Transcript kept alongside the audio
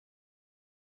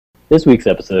This week's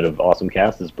episode of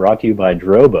AwesomeCast is brought to you by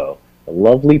Drobo, the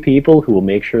lovely people who will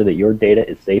make sure that your data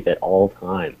is safe at all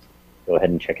times. Go ahead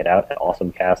and check it out at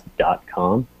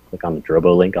awesomecast.com. Click on the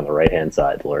Drobo link on the right-hand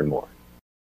side to learn more.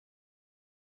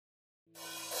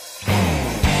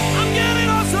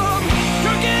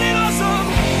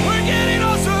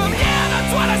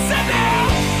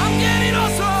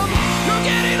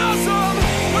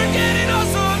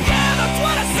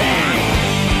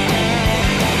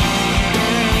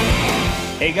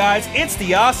 Hey guys, it's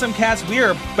the AwesomeCast. We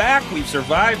are back. We've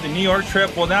survived the New York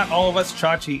trip. Well, not all of us.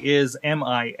 Chachi is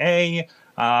MIA.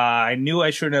 I knew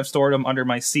I shouldn't have stored him under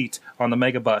my seat on the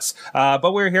Megabus.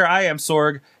 But we're here. I am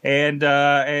Sorg, and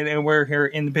we're here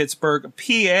in Pittsburgh,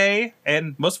 PA,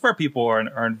 and most of our people are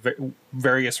in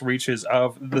various reaches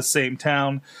of the same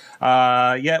town.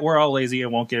 Yet we're all lazy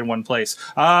and won't get in one place.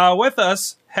 With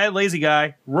us, head lazy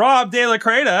guy, Rob De La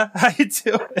Creta. How you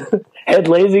doing? Head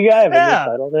lazy guy? Yeah,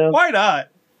 I don't know. Why not?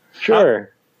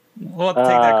 Sure. We'll have to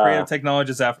take that creative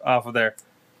technologist off of there.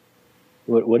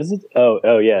 What is it?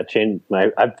 Oh yeah, change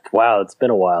my. Wow, it's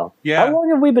been a while. Yeah. How long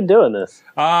have we been doing this?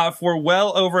 For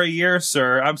well over a year,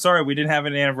 sir. I'm sorry we didn't have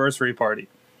an anniversary party.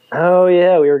 Oh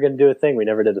yeah, we were going to do a thing. We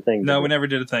never did a thing. No, we never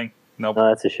did a thing. Nope. Oh,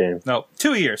 that's a shame. No,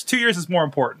 2 years. 2 years is more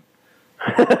important.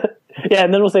 Yeah,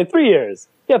 and then we'll say 3 years.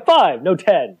 Yeah, 5, no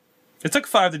 10. It took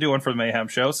 5 to do one for the Mayhem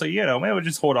show, so maybe we'll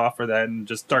just hold off for that and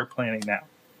just start planning now.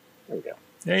 There we go.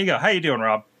 There you go. How you doing,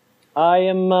 Rob? I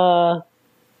am. I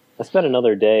spent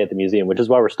another day at the museum, which is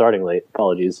why we're starting late.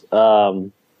 Apologies. I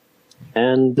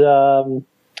don't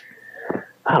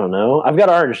know. I've got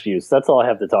orange juice. That's all I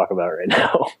have to talk about right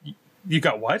now. You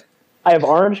got what? I have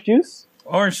orange juice.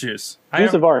 Orange juice.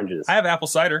 Juice of oranges. I have apple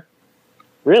cider.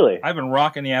 Really? I've been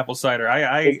rocking the apple cider.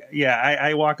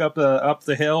 I walk up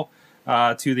the hill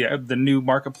to the new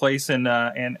marketplace and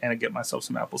I get myself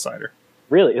some apple cider.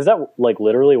 Really? Is that like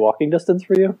literally walking distance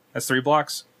for you? That's 3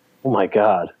 blocks. Oh my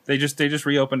god! They just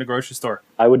reopened a grocery store.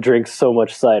 I would drink so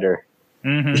much cider.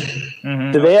 Mm-hmm.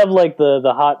 Mm-hmm. Do they have like the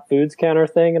hot foods counter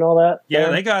thing and all that? Yeah,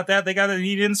 there? they got that. They got an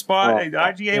eat-in spot at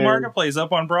IGA Marketplace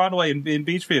up on Broadway in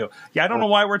Beachview. Yeah, I don't know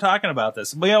why we're talking about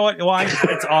this. But you know what? Why?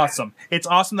 It's awesome. It's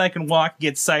awesome that I can walk,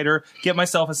 get cider, get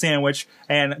myself a sandwich,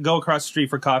 and go across the street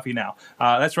for coffee now.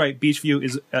 That's right.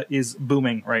 Beachview is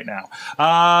booming right now.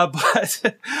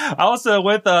 But also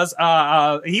with us,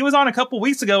 he was on a couple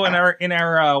weeks ago in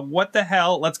our What the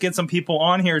Hell? Let's Get Some People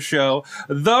on Here show.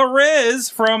 The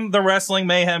Riz from the Wrestling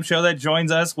Mayhem show that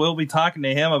joins us. We'll be talking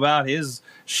to him about his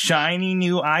shiny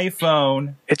new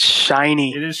iPhone. It's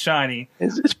shiny. It is shiny.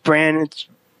 It's brand. It's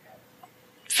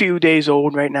a few days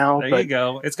old right now. There you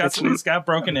go. It's got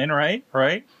broken in, right?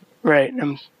 Right.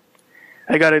 I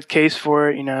got a case for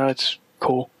it. It's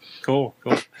cool. Cool.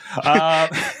 I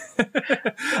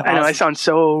know. I sound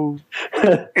so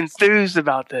enthused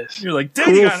about this. You're like, dude,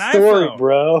 cool you got an story, iPhone,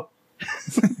 bro.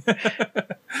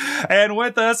 And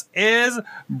with us is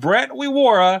Brett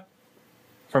Wiwora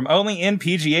from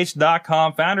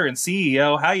OnlyInPGH.com, founder and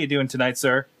CEO. How you doing tonight,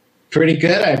 sir? Pretty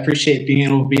good. I appreciate being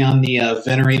able to be on the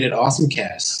venerated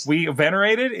AwesomeCast. We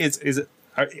venerated? Is it?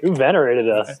 Who venerated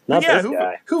us? Not this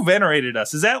guy. Who venerated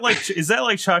us? Is that like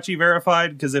Chachi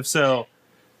verified? Because if so,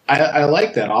 I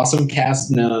like that. AwesomeCast.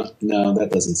 No, that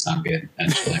doesn't sound good,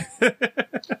 actually.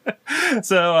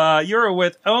 So you're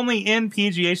with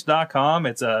OnlyInPGH.com.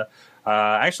 It's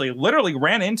actually literally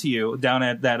ran into you down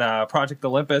at that Project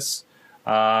Olympus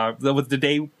with the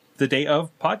day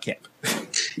of PodCamp.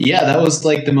 Yeah, that was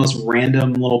like the most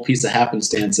random little piece of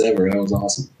happenstance ever. That was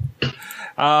awesome.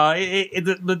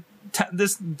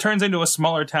 This turns into a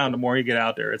smaller town the more you get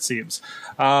out there, it seems.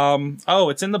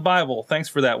 It's in the Bible. Thanks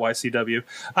for that, YCW.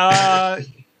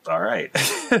 All right.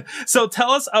 So tell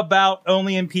us about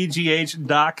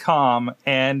OnlyInPGH.com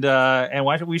and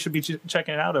why we should be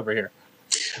checking it out over here.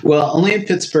 Well, Only in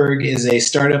Pittsburgh is a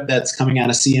startup that's coming out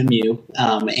of CMU,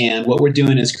 and what we're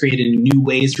doing is creating new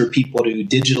ways for people to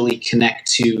digitally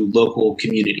connect to local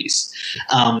communities.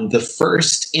 The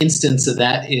first instance of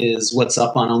that is what's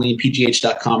up on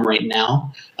onlyinpgh.com right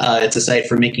now. It's a site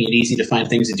for making it easy to find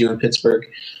things to do in Pittsburgh.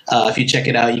 If you check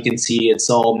it out, you can see it's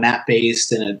all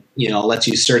map-based, and it lets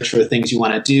you search for the things you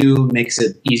want to do, makes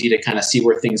it easy to kind of see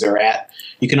where things are at.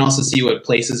 You can also see what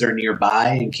places are nearby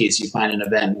in case you find an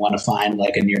event and want to find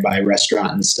like a nearby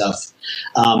restaurant and stuff.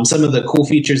 Some of the cool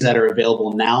features that are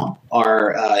available now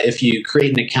are if you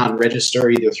create an account and register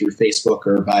either through Facebook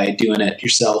or by doing it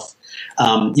yourself,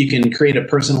 you can create a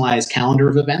personalized calendar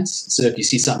of events. So if you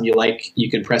see something you like,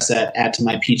 you can press that Add to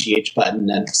My PGH button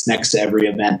that's next to every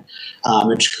event,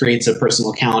 which creates a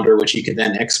personal calendar which you can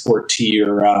then export to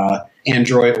your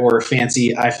Android or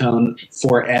fancy iPhone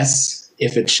 4S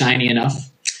if it's shiny enough.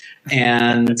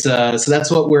 And so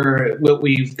that's what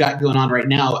we've got going on right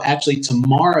now. Actually,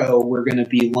 tomorrow we're going to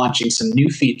be launching some new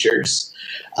features,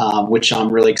 which I'm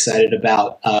really excited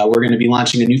about. We're going to be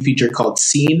launching a new feature called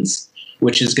Scenes,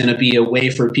 which is going to be a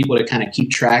way for people to kind of keep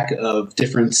track of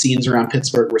different scenes around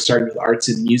Pittsburgh. We're starting with arts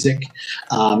and music,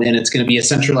 and it's going to be a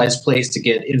centralized place to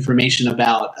get information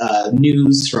about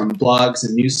news from blogs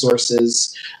and news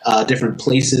sources, different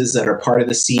places that are part of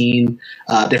the scene,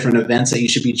 different events that you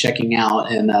should be checking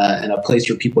out, and a place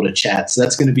for people to chat. So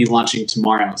that's going to be launching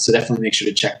tomorrow, so definitely make sure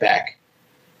to check back.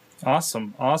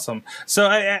 Awesome.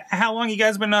 So how long you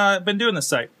guys been doing this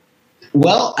site?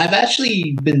 Well, I've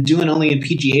actually been doing Only in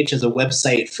PGH as a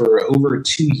website for over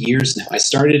 2 years now. I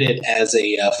started it as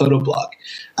a photo blog,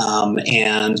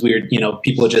 and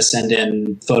people just send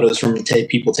in photos from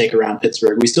people take around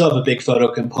Pittsburgh. We still have a big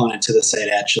photo component to the site.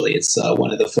 Actually, it's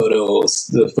one of the photos.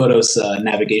 The photos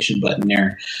navigation button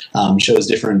there shows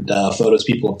different photos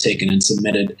people have taken and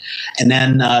submitted. And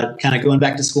then, kind of going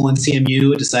back to school in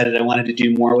CMU, decided I wanted to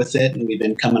do more with it, and we've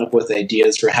been coming up with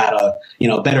ideas for how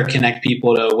to better connect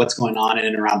people to what's going on in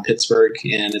and around Pittsburgh,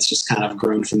 and it's just kind of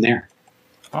grown from there.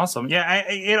 Awesome. Yeah,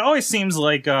 it always seems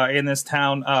like in this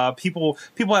town, people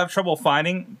have trouble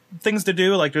finding things to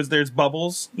do. Like there's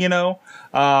bubbles,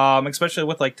 especially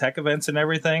with like tech events and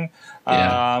everything.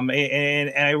 Yeah. And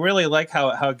I really like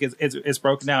how it's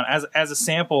broken down. As a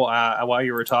sample, while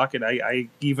you were talking, I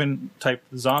even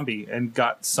typed zombie and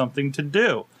got something to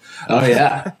do. Oh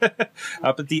yeah.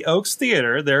 Up at the Oaks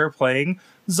Theater, they're playing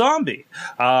Zombie.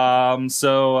 I mean,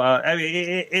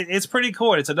 it's pretty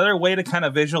cool. It's another way to kind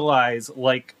of visualize,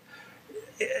 like,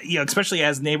 especially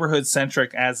as neighborhood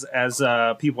centric as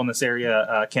people in this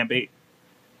area can be.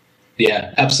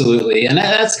 Yeah, absolutely. And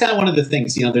that's kind of one of the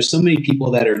things, there's so many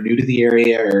people that are new to the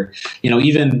area, or,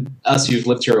 even us who've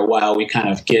lived here a while, we kind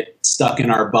of get stuck in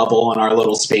our bubble and our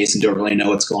little space and don't really know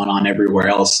what's going on everywhere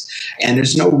else. And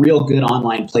there's no real good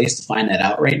online place to find that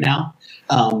out right now.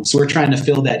 So we're trying to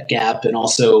fill that gap and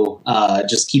also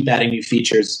just keep adding new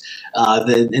features.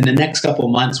 In the next couple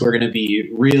of months, we're going to be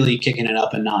really kicking it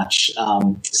up a notch.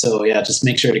 So yeah, just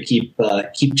make sure to keep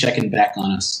checking back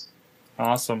on us.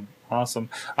 Awesome.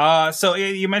 So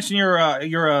you mentioned you're a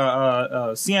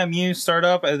CMU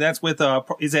startup. That's with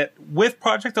is it with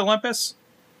Project Olympus?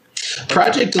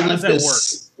 Project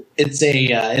Olympus. It's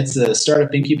a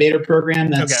startup incubator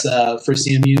program that's for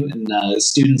CMU, and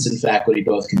students and faculty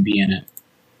both can be in it.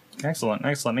 Excellent.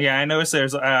 Yeah, I noticed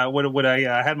there's what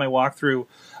I had my walkthrough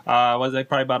was like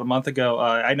probably about a month ago.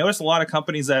 I noticed a lot of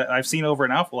companies that I've seen over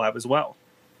in Alpha Lab as well.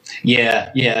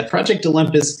 Yeah. Project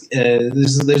Olympus.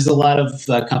 There's a lot of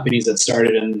companies that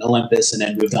started in Olympus and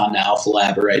then moved on to Alpha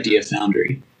Lab or Idea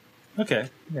Foundry. Okay.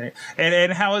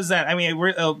 And how is that? I mean, we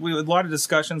had a lot of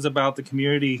discussions about the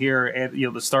community here and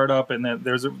the startup, and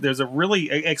there's a really,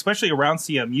 especially around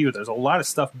CMU, there's a lot of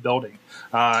stuff building.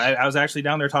 I was actually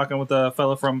down there talking with a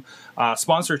fellow from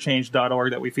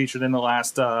sponsorchange.org that we featured in the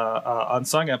last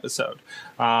Unsung episode.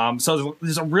 So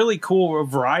there's a really cool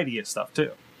variety of stuff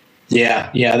too.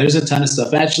 Yeah, there's a ton of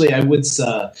stuff. Actually,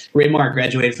 Ray Mark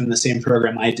graduated from the same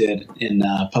program I did in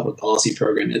public policy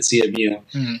program at CMU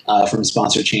from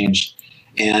Sponsor Change.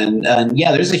 And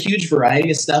yeah, there's a huge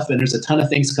variety of stuff, and there's a ton of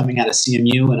things coming out of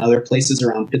CMU and other places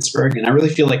around Pittsburgh. And I really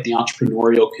feel like the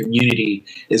entrepreneurial community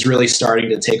is really starting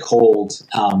to take hold.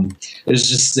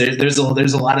 There's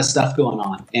a lot of stuff going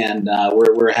on, and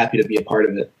we're happy to be a part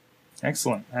of it.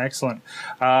 Excellent.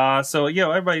 So,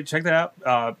 everybody check that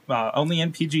out.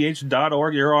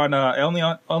 onlynpgh.org. You're on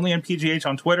onlynpgh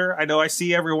on Twitter. I know I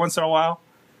see every once in a while.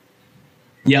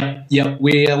 Yep.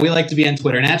 We like to be on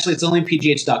Twitter, and actually, it's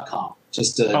onlypgh.com.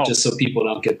 Just so people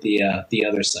don't get the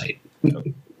other site.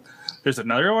 There's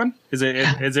another one. Is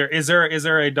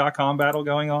there a .com battle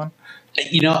going on?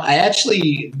 I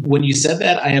actually, when you said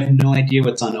that, I have no idea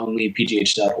what's on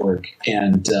onlypgh.org,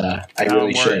 and I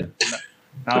really should.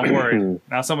 Not worried.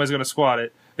 Now somebody's going to squat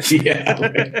it.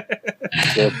 Yeah.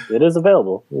 It is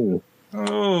available.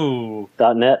 Oh.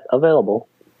 .net available.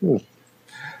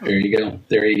 There you go.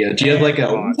 Do you have like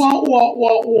a wah, wah,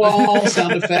 wah, wah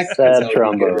sound effect? Sad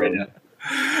trombone. Right now.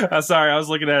 Sorry, I was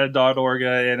looking at a .org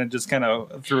and it just kind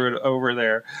of threw it over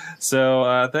there.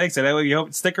 So thanks. And anyway, you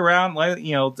hope stick around. Let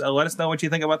us know what you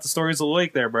think about the stories of the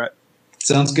week there, Brett.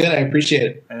 Sounds good. I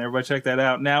appreciate it. And everybody check that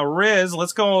out. Now, Riz,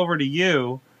 let's go over to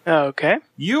you. Okay.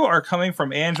 You are coming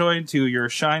from Android to your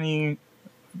shiny,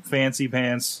 fancy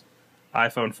pants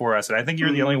iPhone 4S, and I think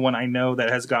you're the only one I know that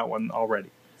has got one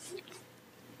already.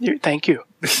 Thank you.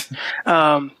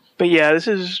 But yeah, this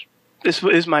is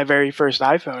my very first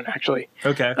iPhone, actually.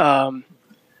 Okay.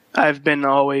 I've been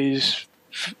always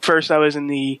first. I was in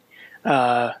the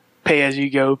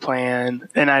pay-as-you-go plan,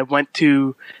 and I went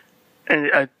to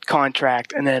a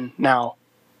contract, and then now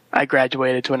I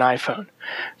graduated to an iPhone.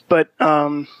 But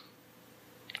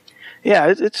yeah,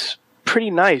 it's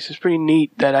pretty nice. It's pretty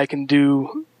neat that I can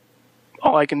do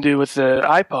all I can do with the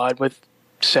iPod with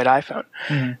said iPhone.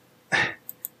 Mm-hmm.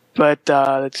 But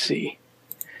let's see.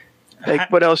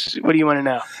 Like, what else? What do you want to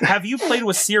know? Have you played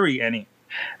with Siri any?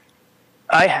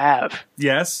 I have.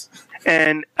 Yes.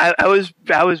 And I was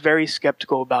very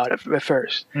skeptical about it at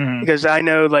first, because I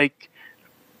know, like,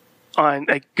 on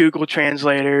like Google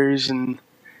translators and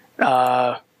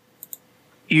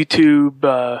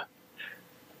YouTube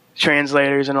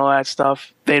translators and all that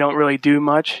stuff, they don't really do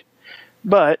much.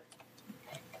 But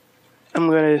I'm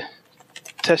gonna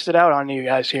test it out on you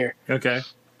guys here. Okay.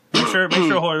 Make sure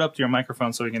to hold it up to your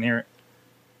microphone so we can hear it.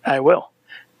 I will.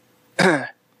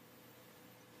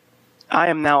 I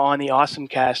am now on the Awesome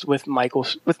Cast with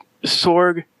with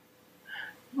Sorg,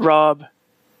 Rob,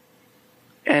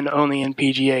 and only in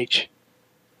PGH.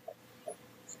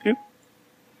 Oop.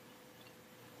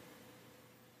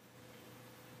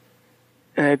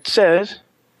 And it says,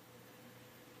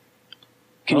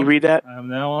 can you read that? I'm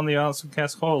now on the Awesome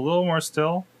Cast call. A little more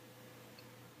still.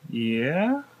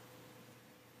 Yeah.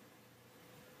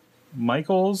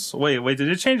 Michael's. Wait. Did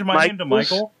it change my name to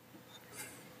Michael?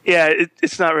 Yeah,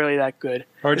 it's not really that good.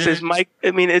 Or it says Mike.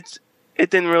 I mean, it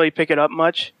didn't really pick it up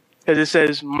much because it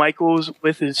says Michael's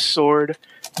with his sword,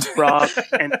 Rob,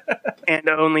 and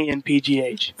only in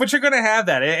PGH. But you're gonna have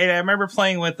that. I remember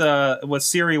playing with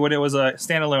Siri when it was a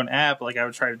standalone app. Like, I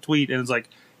would try to tweet, and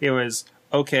it was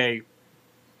okay,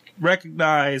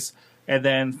 recognize, and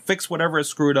then fix whatever is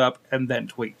screwed up, and then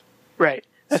tweet. Right.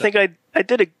 So. I think I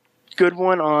did a good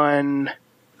one on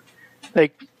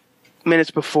like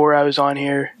minutes before I was on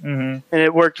here, and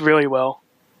it worked really well.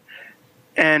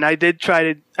 And I did do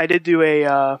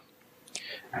an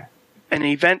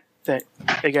event thing.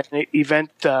 They got an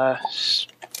event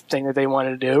thing that they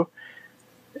wanted to do,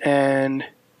 and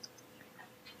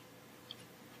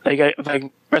like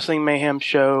Wrestling Mayhem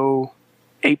show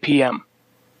 8 p.m.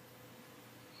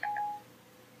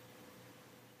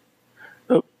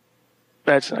 Oh,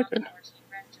 that's not good.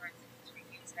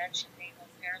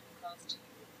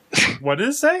 What did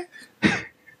it say?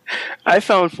 I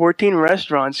found 14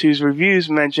 restaurants whose reviews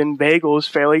mention bagels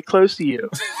fairly close to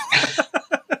you.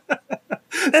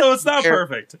 So it's not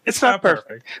perfect. It's not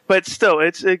perfect. But still,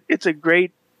 it's a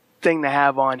great thing to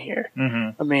have on here.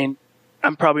 I mean,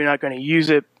 I'm probably not going to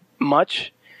use it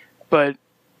much, but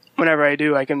whenever I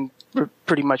do, I can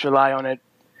pretty much rely on it.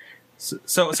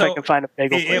 So I can find a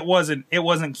bagel. It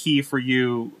wasn't key for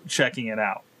you checking it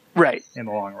out, right? In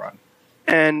the long run.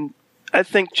 And I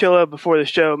think Chilla before the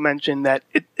show mentioned that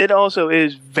it also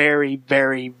is very,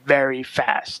 very, very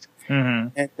fast,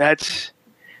 and that's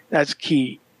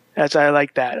key. I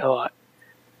like that a lot,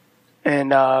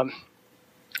 and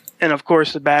of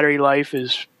course the battery life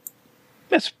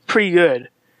that's pretty good.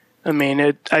 I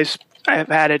mean, I've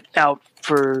had it out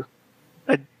for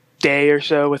a day or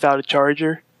so without a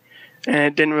charger, and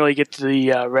it didn't really get to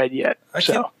the red yet.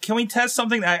 So can we test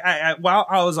something? While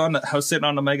I was sitting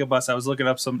on the Mega Bus, I was looking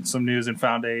up some news and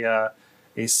found a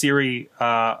Siri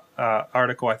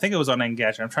article. I think it was on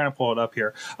Engadget. I'm trying to pull it up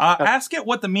here. Ask it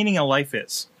what the meaning of life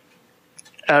is.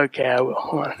 Okay, I will.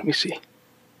 Hold on, let me see.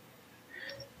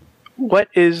 What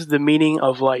is the meaning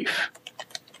of life?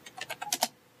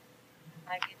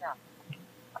 I give up.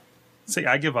 Say,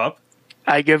 I give up.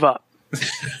 I give up.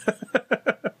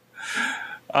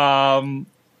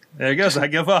 There it goes. I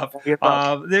give up. There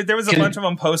was a bunch of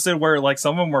them posted where like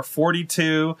some of them were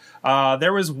 42.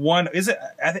 There was one.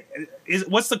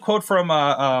 What's the quote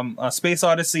from Space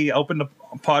Odyssey? Open the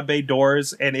pod bay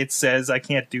doors, and it says, "I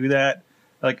can't do that."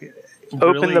 Like,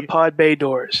 open really? the pod bay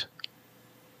doors.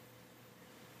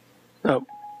 Oh,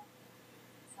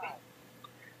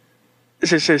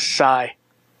 this says sigh.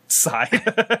 Sigh.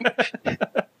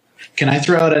 Can I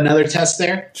throw out another test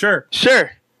there? Sure.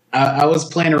 I was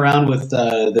playing around with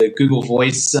the Google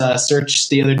Voice search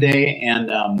the other day, and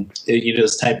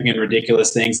just typing in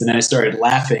ridiculous things, and then I started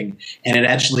laughing, and it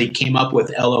actually came up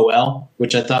with LOL,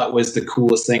 which I thought was the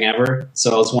coolest thing ever.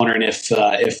 So I was wondering if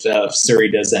Siri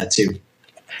does that too.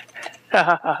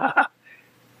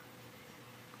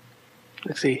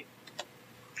 Let's see.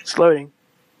 It's loading.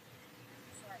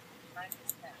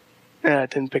 Yeah,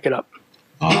 it didn't pick it up.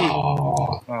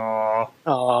 Oh.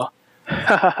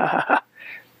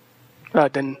 Oh,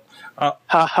 it didn't. Ha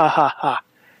ha ha ha.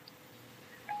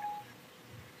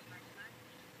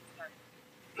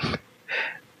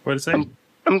 What did it say?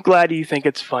 I'm glad you think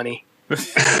it's funny.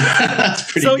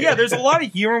 That's pretty so good. Yeah, there's a lot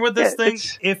of humor with this thing.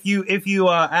 If you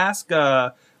ask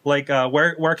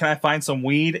where can I find some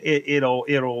weed?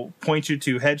 It'll point you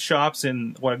to head shops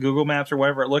in Google Maps or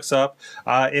whatever it looks up.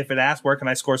 If it asks where can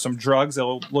I score some drugs,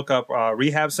 it'll look up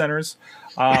rehab centers.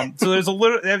 So there's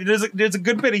a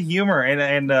good bit of humor,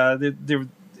 and a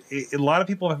lot of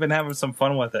people have been having some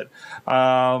fun with it.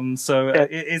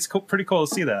 It's pretty cool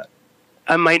to see that.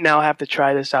 I might now have to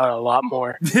try this out a lot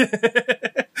more.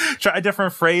 Try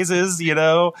different phrases,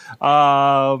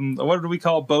 what do we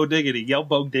call Bo Diggity? Yell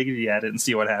Bo Diggity at it and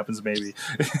see what happens, maybe.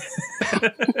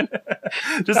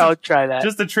 I'll try that.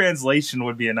 Just the translation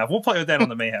would be enough. We'll play with that on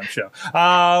the Mayhem show.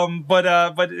 But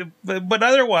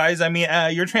otherwise, I mean,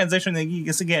 your transition,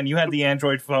 again, you had the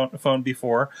Android phone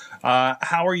before.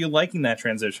 How are you liking that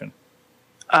transition?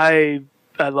 I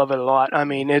love it a lot. I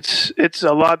mean, it's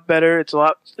a lot better. It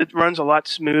runs a lot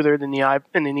smoother than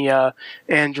the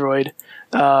Android.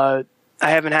 I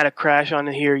haven't had a crash on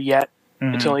it here yet.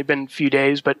 Mm-hmm. It's only been a few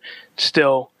days, but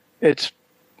still, it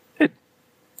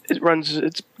runs.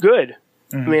 It's good.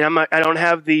 Mm-hmm. I mean, I don't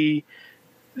have the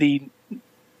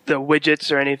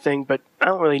widgets or anything, but I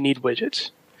don't really need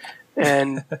widgets,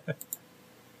 and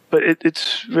but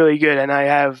it's really good. And I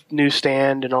have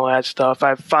Newsstand and all that stuff.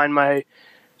 I find my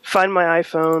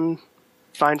iPhone,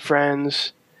 find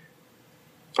friends,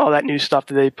 all that new stuff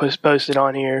that they posted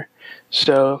on here.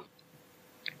 So,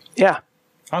 yeah.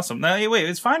 Awesome. Now, wait,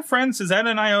 is Find Friends, is that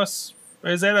an iOS,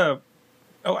 is that a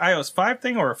iOS 5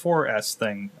 thing or a 4S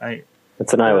thing?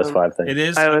 It's an iOS 5 thing. It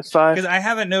is? iOS 5? Because I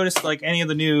haven't noticed like any of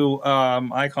the new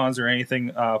icons or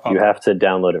anything pop up. You have to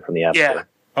download it from the App Store.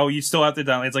 Oh, you still have to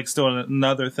download. It's like still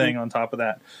another thing on top of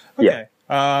that. Okay.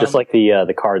 Yeah. Just like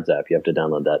the Cards app, you have to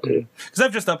download that too. Because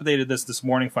I've just updated this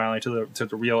morning finally to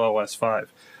the real OS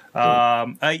 5.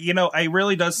 It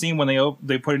really does seem when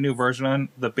they put a new version on,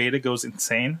 the beta goes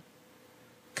insane.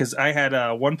 Because I had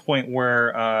one point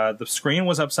where the screen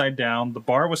was upside down, the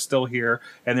bar was still here,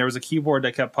 and there was a keyboard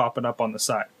that kept popping up on the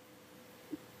side.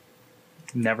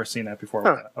 Never seen that before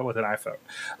with an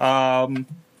iPhone.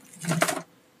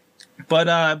 But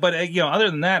other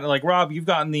than that, like Rob, you've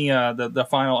gotten the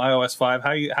final iOS 5.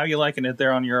 How you liking it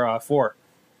there on your 4?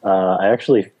 I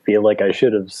actually feel like I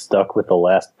should have stuck with the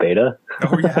last beta.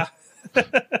 Oh yeah.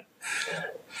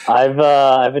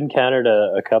 I've encountered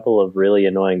a couple of really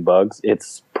annoying bugs.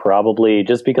 It's probably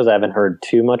just because I haven't heard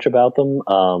too much about them.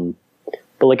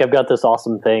 But like I've got this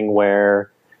awesome thing where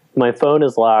my phone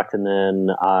is locked, and then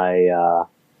I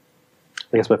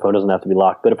guess my phone doesn't have to be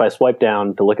locked. But if I swipe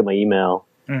down to look at my email.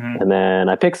 Mm-hmm. And then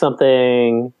I pick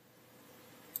something,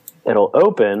 it'll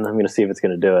open. I'm going to see if it's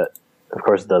going to do it. Of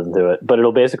course it doesn't do it. But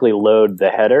it'll basically load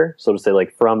the header, so to say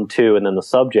like from to, and then the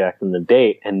subject and the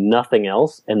date and nothing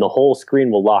else. And the whole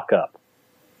screen will lock up.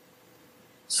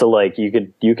 So like you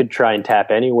could try and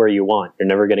tap anywhere you want. You're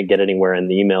never going to get anywhere, and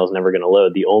the email is never going to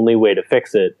load. The only way to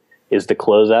fix it is to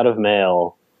close out of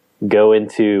Mail, go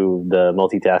into the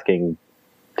multitasking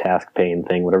task pane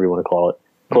thing, whatever you want to call it,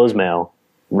 close Mail,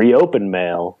 reopen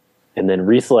Mail, and then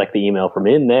reselect the email from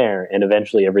in there, and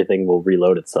eventually everything will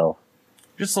reload itself.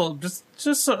 Just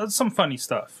some funny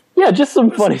stuff. Yeah, just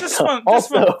some funny stuff.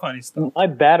 Also, funny stuff. My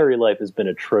battery life has been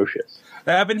atrocious.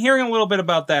 I've been hearing a little bit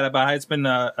about how it's been,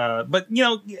 but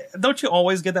don't you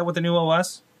always get that with the new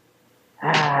OS?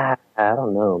 I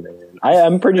don't know, man.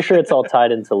 I'm pretty sure it's all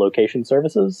tied into location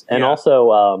services, and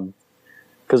also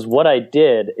because what I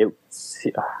did,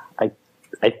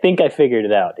 I think I figured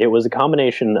it out. It was a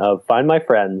combination of Find My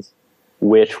Friends,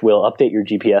 which will update your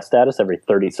GPS status every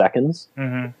 30 seconds,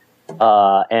 mm-hmm.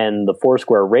 And the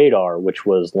Foursquare Radar, which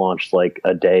was launched like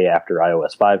a day after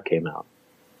iOS 5 came out,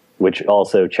 which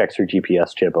also checks your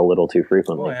GPS chip a little too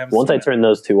frequently. Once I turned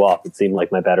those two off, it seemed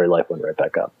like my battery life went right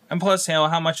back up. And plus,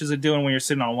 how much is it doing when you're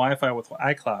sitting on Wi-Fi with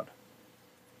iCloud?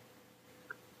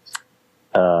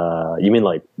 You mean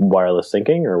like wireless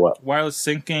syncing or what? Wireless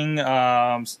syncing.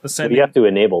 You have to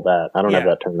enable that. I don't have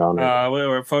that turned on.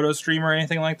 Or Photo Stream or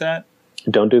anything like that?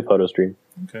 Don't do Photo Stream.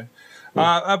 Okay.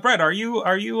 Brett, are you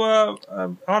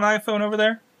on iPhone over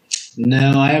there?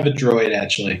 No, I have a Droid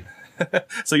actually.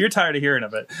 So you're tired of hearing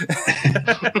of it.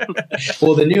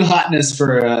 Well, the new hotness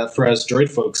for us Droid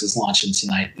folks is launching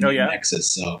tonight in Nexus,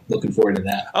 so looking forward to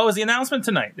that. Oh, is the announcement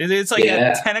tonight? It's like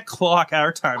at 10 o'clock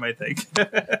our time, I think.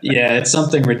 Yeah, it's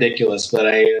something ridiculous, but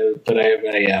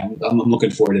I'm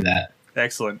looking forward to that.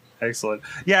 Excellent.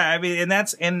 Yeah, I mean,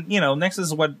 and Nexus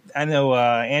is what I know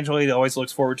Android always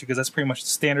looks forward to, because that's pretty much the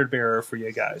standard bearer for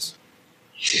you guys.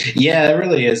 Yeah, it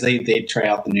really is. They try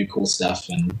out the new cool stuff,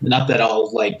 and not that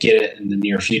I'll get it in the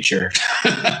near future,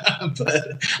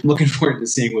 but I'm looking forward to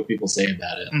seeing what people say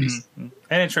about it. At least.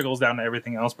 And it trickles down to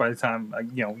everything else by the time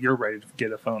you're ready to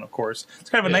get a phone. Of course,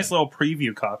 it's kind of a nice little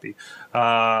preview copy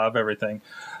of everything.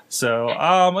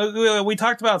 So we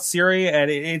talked about Siri, and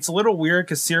it's a little weird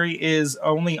because Siri is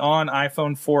only on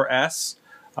iPhone 4S,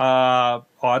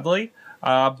 oddly.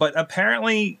 But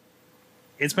apparently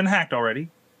it's been hacked already,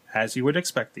 as you would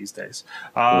expect these days.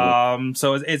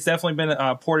 So it's definitely been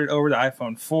ported over to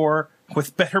iPhone 4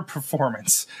 with better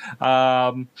performance.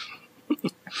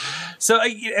 So,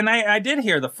 I did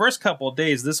hear the first couple of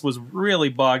days this was really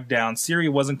bogged down. Siri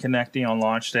wasn't connecting on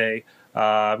launch day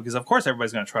because, of course,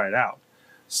 everybody's going to try it out.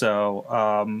 So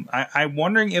I'm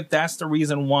wondering if that's the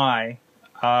reason why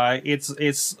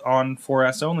it's on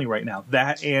 4S only right now.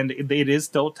 That, and it is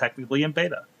still technically in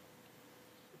beta.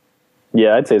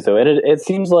 Yeah, I'd say so. And it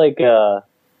seems like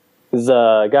this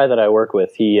guy that I work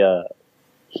with, he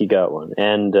got one,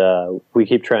 and we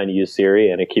keep trying to use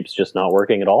Siri, and it keeps just not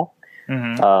working at all.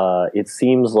 It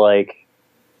seems like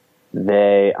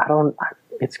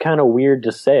it's kind of weird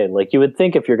to say. Like, you would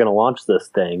think if you're going to launch this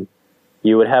thing,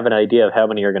 you would have an idea of how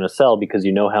many you're going to sell because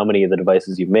you know how many of the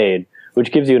devices you've made,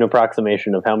 which gives you an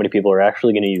approximation of how many people are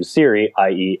actually going to use Siri,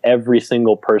 i.e. every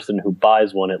single person who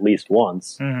buys one at least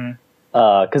once.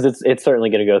 Because it's certainly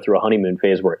going to go through a honeymoon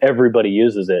phase where everybody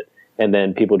uses it, and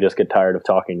then people just get tired of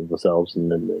talking to themselves,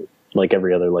 and then like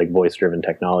every other like voice-driven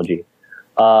technology.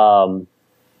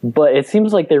 But it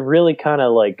seems like they really kind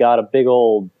of like got a big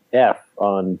old F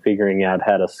on figuring out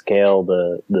how to scale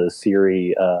the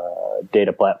Siri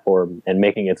data platform and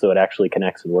making it so it actually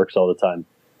connects and works all the time,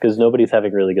 because nobody's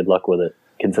having really good luck with it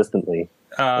consistently.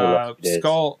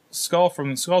 Skull's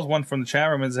one from the chat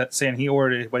room is saying he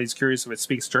ordered it, but he's curious if it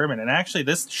speaks German. And actually,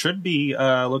 this should be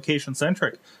location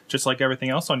centric, just like everything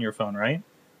else on your phone, right?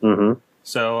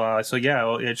 So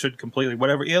yeah, it should completely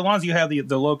whatever. As long as you have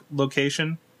the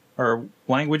location or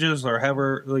languages or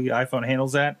however the iPhone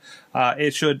handles that,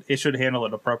 it should handle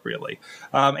it appropriately.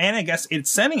 And I guess it's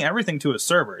sending everything to a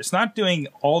server. It's not doing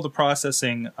all the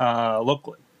processing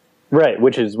locally. Right,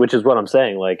 which is what I'm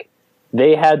saying. Like,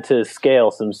 they had to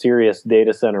scale some serious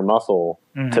data center muscle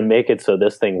to make it so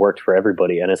this thing worked for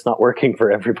everybody, and it's not working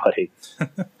for everybody.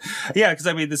 Yeah, because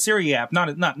I mean, the Siri app,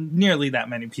 not nearly that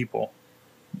many people.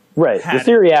 Right, the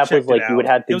Siri app was like you would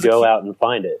have to go out and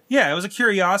find it. Yeah, it was a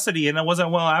curiosity, and it wasn't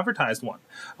a well advertised one.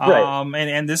 Right.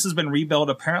 And this has been rebuilt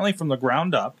apparently from the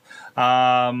ground up.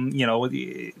 You know,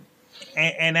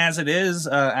 and as it is,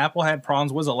 Apple had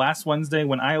problems. Was it last Wednesday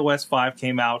when iOS 5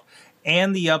 came out?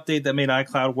 And the update that made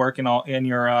iCloud work on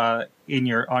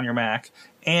your Mac,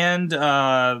 and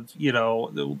you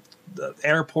know, the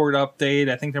airport update.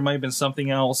 I think there might have been something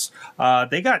else.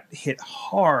 They got hit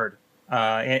hard,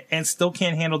 and still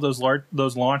can't handle those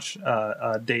launch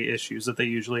day issues that they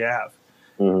usually have.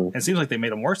 And it seems like they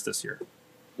made them worse this year.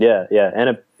 Yeah,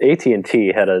 and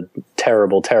AT&T had a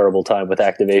terrible time with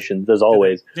activations as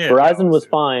always. Verizon was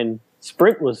fine,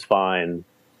 Sprint was fine.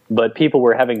 But people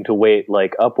were having to wait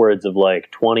like upwards of like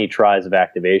 20 tries of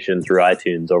activation through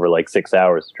iTunes over like 6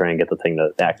 hours to try and get the thing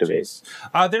to activate.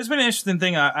 There's been an interesting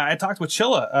thing. I talked with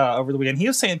Chilla over the weekend. He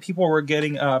was saying people were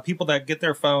getting people that get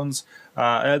their phones.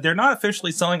 They're not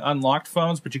officially selling unlocked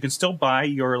phones, but you can still buy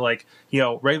your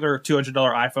regular $200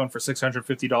 iPhone for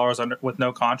 $650 with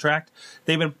no contract.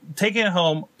 They've been taking it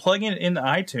home, plugging it into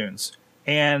iTunes,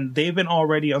 and they've been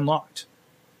already unlocked.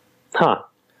 Huh.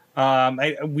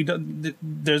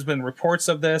 There's been reports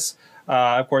of this.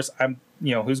 Of course,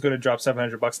 who's going to drop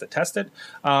 $700 to test it?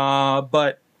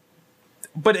 But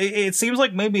it seems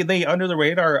like maybe they under the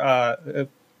radar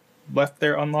left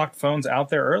their unlocked phones out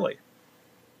there early.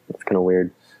 That's kind of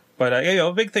weird. But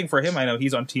a big thing for him, I know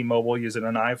he's on T-Mobile using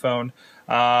an iPhone,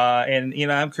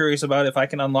 and I'm curious about if I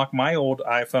can unlock my old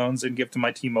iPhones and give to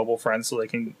my T-Mobile friends so they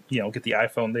can get the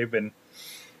iPhone they've been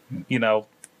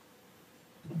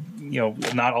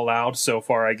not allowed so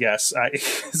far, I guess.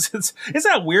 Isn't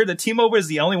that weird that T-Mobile is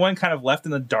the only one kind of left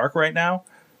in the dark right now?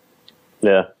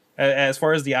 Yeah. As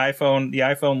far as the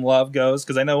iPhone love goes,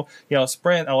 because I know,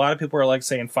 Sprint, a lot of people are like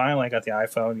saying, finally I got the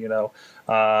iPhone,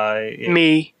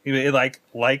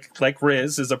 like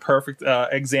Riz is a perfect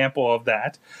example of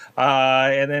that.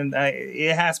 And then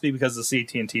it has to be because of the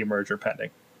AT&T merger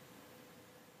pending.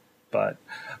 But,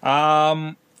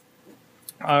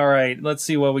 all right, let's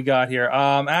see what we got here.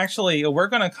 Actually, we're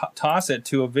going to toss it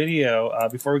to a video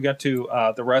before we get to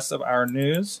the rest of our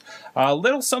news. A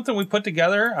little something we put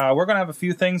together. We're going to have a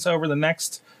few things over the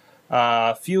next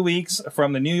few weeks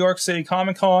from the New York City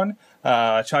Comic Con.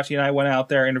 Chachi and I went out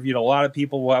there, interviewed a lot of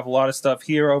people. We'll have a lot of stuff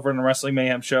here over in the Wrestling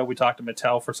Mayhem show. We talked to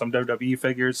Mattel for some WWE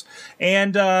figures,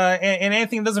 and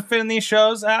anything that doesn't fit in these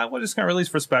shows, we're just going to release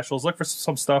for specials. Look for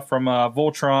some stuff from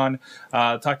Voltron.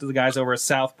 Talk to the guys over at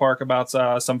South Park about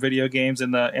some video games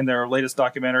in their latest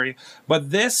documentary.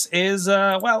 But this is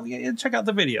check out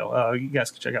the video. You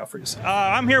guys can check out for yourself.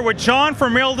 I'm here with John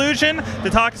from Real Illusion to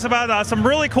talk to us about some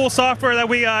really cool software that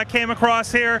we came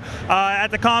across here at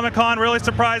the Comic-Con. Really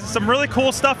surprised. Some really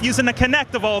cool stuff using the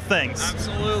Kinect of all things.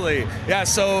 Absolutely. Yeah,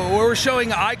 so we're showing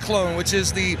iClone, which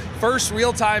is the first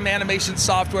real-time animation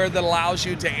software that allows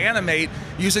you to animate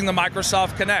using the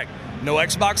Microsoft Kinect. No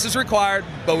Xbox is required,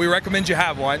 but we recommend you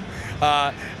have one.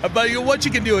 But what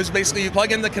you can do is basically you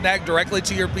plug in the Kinect directly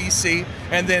to your PC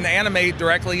and then animate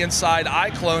directly inside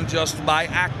iClone just by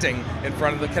acting in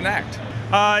front of the Kinect.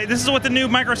 This is with the new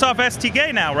Microsoft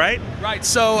SDK now, right? Right,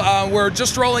 so we're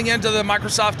just rolling into the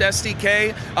Microsoft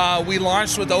SDK. We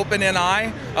launched with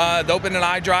OpenNI, the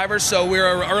OpenNI driver, so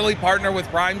we're an early partner with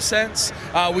PrimeSense.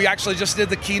 We actually just did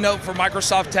the keynote for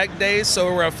Microsoft Tech Days, so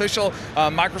we're an official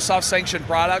Microsoft sanctioned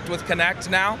product with Kinect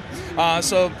now.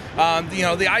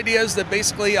 The idea is that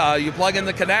basically you plug in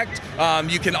the Kinect,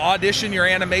 you can audition your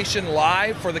animation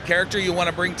live for the character you want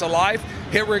to bring to life,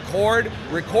 hit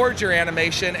record your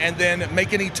animation, and then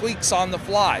make any tweaks on the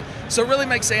fly. So it really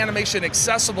makes the animation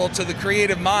accessible to the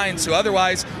creative minds who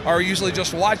otherwise are usually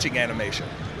just watching animation.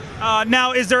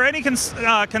 Now, is there any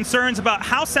concerns about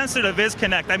how sensitive is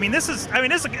Kinect? I mean, this is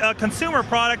a consumer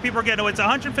product. People are getting it's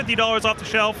 $150 off the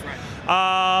shelf.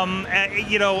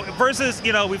 Versus,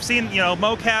 we've seen,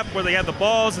 mocap where they have the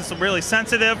balls, it's really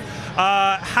sensitive.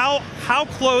 How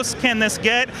close can this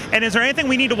get? And is there anything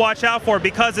we need to watch out for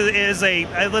because it is a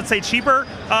let's say, cheaper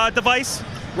device?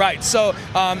 Right, so,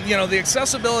 the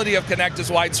accessibility of Kinect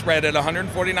is widespread at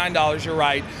 $149, you're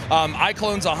right.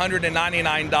 iClone's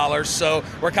 $199, so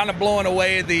we're kind of blowing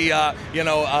away the,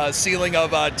 ceiling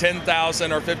of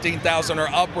 $10,000 or $15,000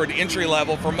 or upward entry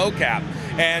level for mocap.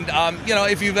 And,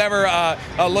 if you've ever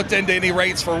looked into any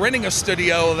rates for renting a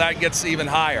studio, that gets even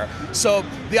higher. So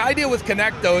the idea with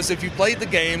Kinect, though, is if you played the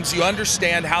games, you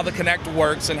understand how the Kinect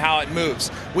works and how it moves.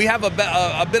 We have a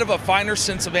bit of a finer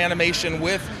sense of animation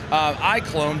with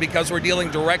iClone because we're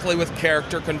dealing directly with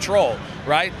character control,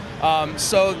 right?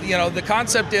 The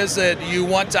concept is that you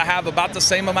want to have about the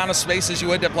same amount of space as you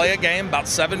would to play a game, about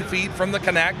 7 feet from the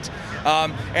Kinect.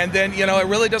 And then, it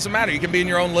really doesn't matter. You can be in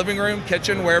your own living room,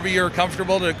 kitchen, wherever you're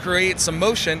comfortable to create some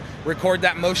motion, record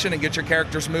that motion, and get your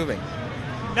characters moving.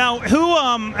 Now,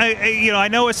 I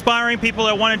know aspiring people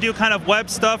that want to do kind of web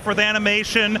stuff with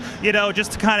animation,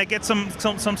 just to kind of get some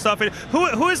stuff in.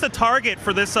 Who is the target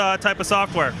for this type of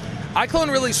software?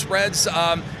 iClone really spreads,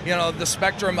 the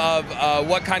spectrum of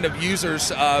what kind of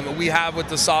users we have with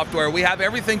the software. We have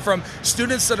everything from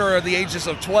students that are the ages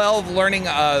of 12 learning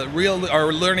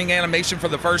learning animation for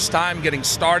the first time, getting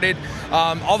started,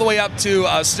 all the way up to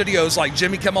studios like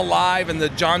Jimmy Kimmel Live and the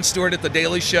Jon Stewart at The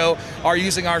Daily Show are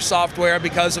using our software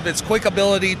because of its quick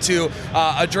ability to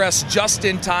address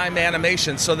just-in-time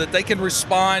animation so that they can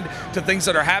respond to things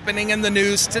that are happening in the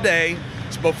news today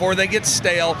before they get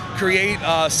stale, create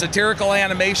satirical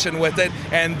animation with it,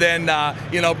 and then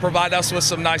provide us with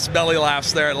some nice belly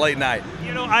laughs there at late night.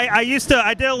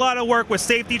 I did a lot of work with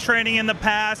safety training in the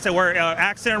past, or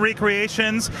accident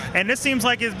recreations, and this seems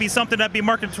like it'd be something that'd be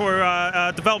marketed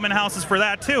to development houses for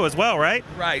that too, as well, right?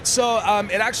 Right. So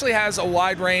it actually has a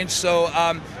wide range. So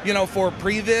for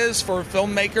previs, for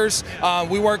filmmakers,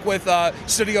 we work with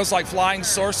studios like Flying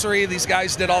Sorcery. These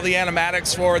guys did all the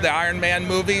animatics for the Iron Man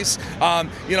movies.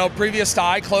 Previous to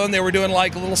iClone, they were doing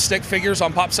like little stick figures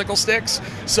on popsicle sticks.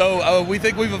 So we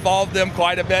think we've evolved them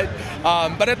quite a bit.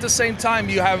 But at the same time,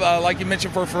 you have, like you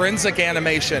mentioned, for forensic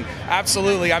animation.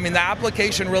 Absolutely. I mean, the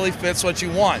application really fits what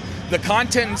you want. The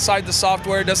content inside the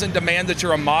software doesn't demand that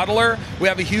you're a modeler. We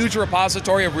have a huge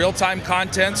repository of real-time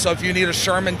content. So if you need a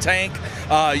Sherman tank,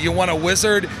 you want a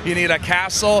wizard, you need a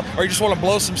castle, or you just want to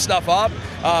blow some stuff up,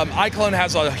 iClone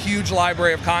has a huge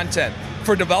library of content.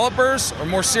 For developers or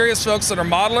more serious folks that are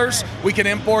modelers, we can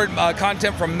import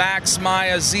content from Max,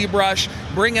 Maya, ZBrush,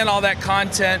 bring in all that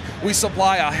content. We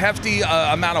supply a hefty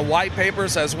amount of white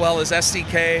papers as well as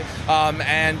SDK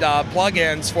and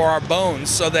plugins for our bones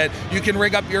so that you can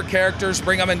rig up your characters,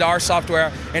 bring them into our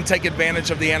software, and take advantage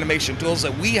of the animation tools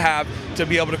that we have to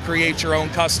be able to create your own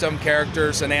custom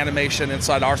characters and animation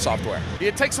inside our software.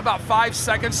 It takes about 5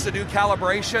 seconds to do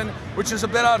calibration, which is a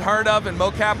bit unheard of in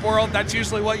mocap world. That's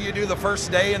usually what you do the first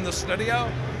day in the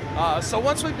studio. So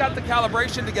once we've got the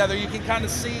calibration together, you can kind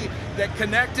of see that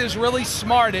Kinect is really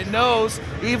smart. It knows,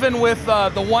 even with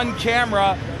the one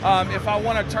camera, if I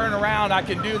want to turn around, I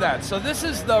can do that. So this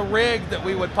is the rig that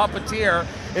we would puppeteer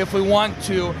if we want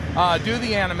to do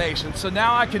the animation. So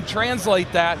now I can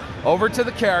translate that over to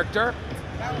the character.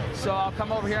 So I'll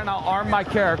come over here and I'll arm my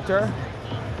character.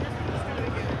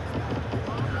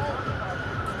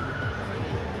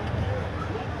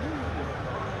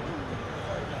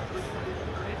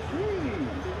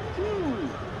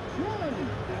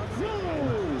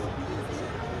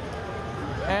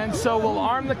 And so we'll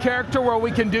arm the character where we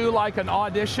can do like an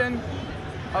audition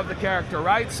of the character,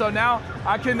 right? So now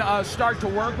I can start to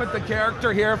work with the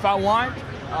character here if I want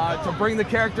to bring the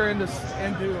character into.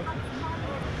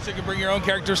 So you can bring your own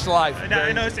characters to life.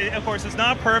 I know, of course, it's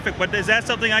not perfect, but is that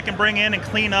something I can bring in and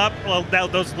clean up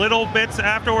those little bits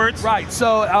afterwards? Right.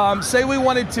 So say we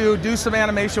wanted to do some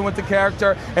animation with the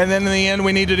character, and then in the end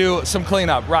we need to do some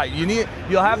cleanup. Right.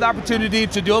 You'll have the opportunity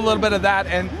to do a little bit of that,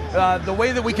 and the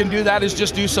way that we can do that is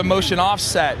just do some motion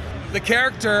offset. The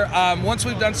character, once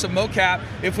we've done some mocap,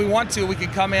 if we want to, we can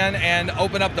come in and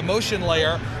open up the motion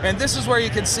layer, and this is where you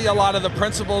can see a lot of the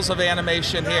principles of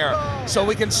animation here. So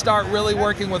we can start really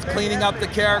working with cleaning up the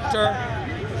character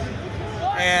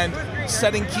and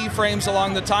setting keyframes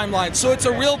along the timeline. So it's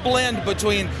a real blend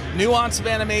between nuance of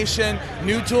animation,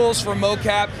 new tools for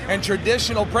mocap, and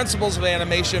traditional principles of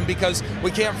animation, because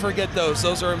we can't forget those.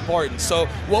 Those are important. So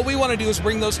what we want to do is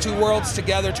bring those two worlds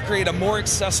together to create a more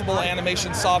accessible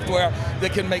animation software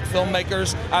that can make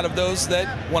filmmakers out of those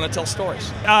that want to tell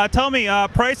stories. Tell me,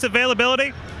 price,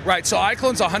 availability? Right, so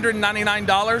iClone's $199.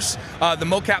 The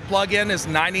mocap plugin is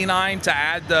 $99 to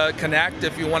add the Kinect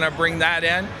if you want to bring that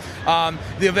in.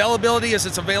 The availability is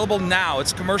it's available now.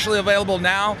 It's commercially available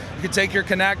now. You can take your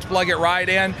Kinect, plug it right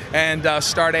in, and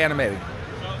start animating.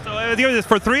 So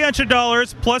for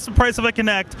 $300 plus the price of a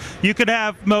Kinect, you could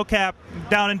have mocap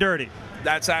down and dirty.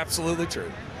 That's absolutely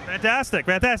true. Fantastic,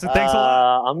 fantastic. Thanks a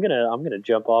lot. I'm gonna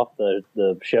jump off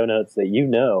the show notes that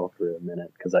for a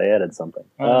minute because I added something.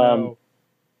 No.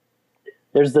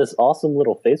 There's this awesome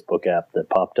little Facebook app that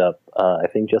popped up, I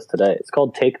think just today. It's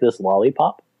called Take This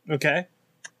Lollipop. Okay.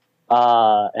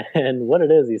 And what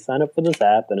it is, you sign up for this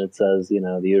app and it says,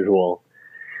 the usual,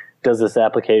 does this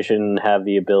application have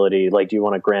the ability, like, do you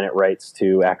want to grant it rights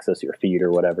to access your feed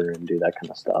or whatever and do that kind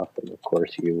of stuff? And of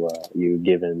course you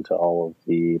give in to all of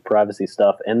the privacy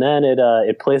stuff. And then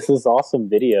it plays this awesome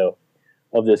video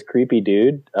of this creepy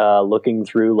dude, looking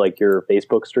through like your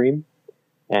Facebook stream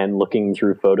and looking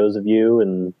through photos of you,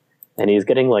 and he's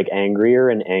getting like angrier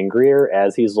and angrier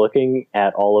as he's looking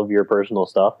at all of your personal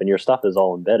stuff, and your stuff is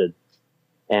all embedded.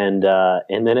 And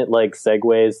then it like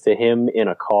segues to him in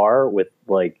a car with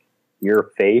like your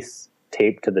face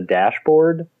taped to the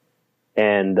dashboard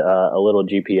and a little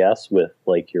GPS with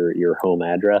like your home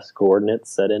address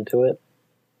coordinates set into it.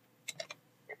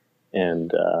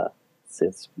 And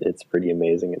it's pretty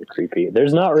amazing and creepy. It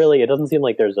doesn't seem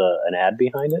like there's an ad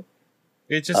behind it.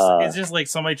 It's just like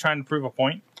somebody trying to prove a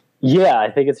point. Yeah, I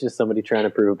think it's just somebody trying to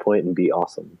prove a point and be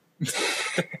awesome.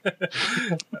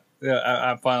 Yeah,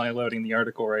 I'm finally loading the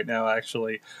article right now,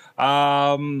 actually.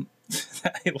 I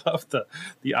love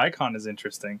the icon is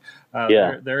interesting.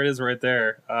 Yeah. There it is right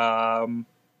there. Michael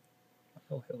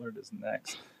Hillard is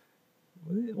next.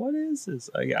 What is this?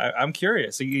 I'm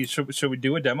curious. Should we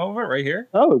do a demo of it right here?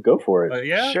 Oh, go for it.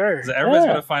 Yeah? Sure. Everybody's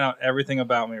going to find out everything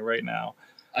about me right now.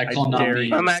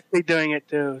 I'm actually doing it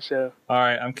too. So all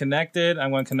right, I'm connected.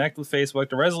 I'm going to connect with Facebook.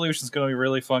 The resolution is going to be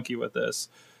really funky with this,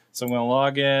 so I'm going to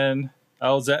log in.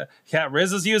 Oh,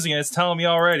 Riz is using it. It's telling me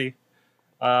already.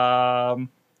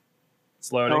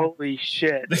 It's loading. Holy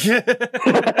shit! Wait,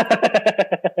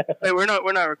 we're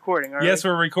not recording. Are yes, we?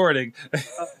 We're recording.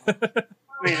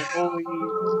 Wait, holy.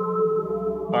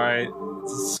 All right,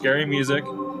 it's scary music.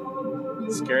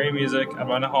 Scary music.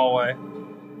 I'm on the hallway.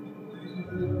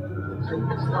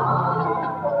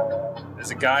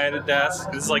 There's a guy at a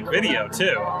desk. This is like video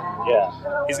too. Yeah.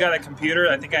 He's got a computer.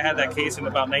 I think I had that case in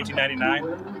about 1999.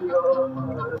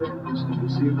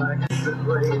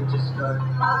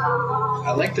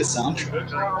 I like the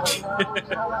soundtrack.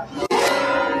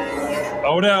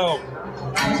 Oh no!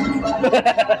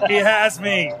 He has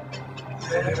me.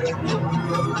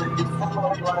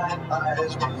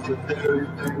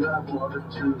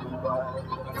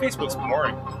 Facebook's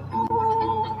boring.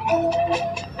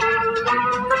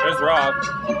 There's Rob.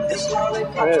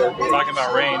 Talking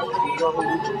about rain.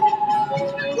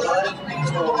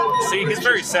 See, he's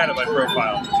very sad at my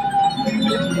profile.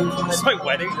 This is my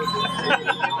wedding.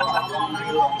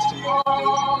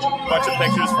 Bunch of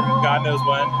pictures from God knows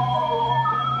when.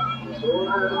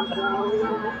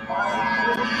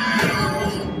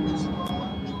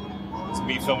 It's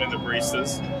me filming the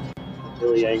baristas.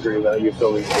 Really angry about you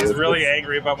filming. He's really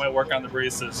angry about my work on the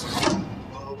baristas.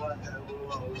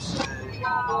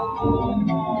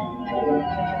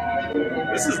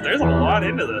 There's a lot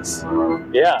into this.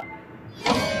 Yeah.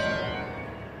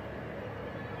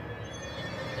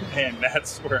 And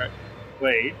that's where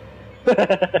wait.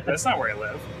 That's not where I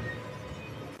live.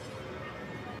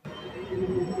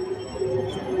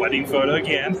 Wedding photo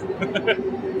again.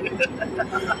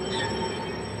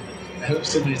 I hope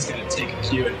somebody's going to take a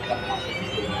cue and come on.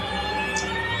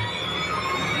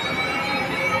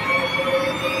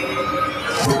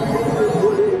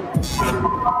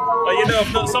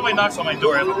 If somebody knocks on my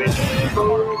door, I have a basement.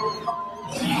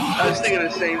 I was thinking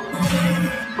the same.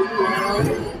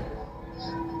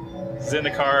 He's in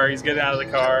the car. He's getting out of the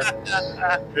car.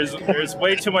 There's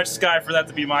way too much sky for that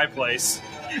to be my place.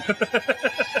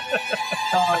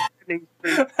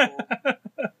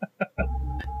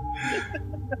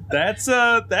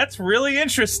 That's really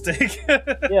interesting.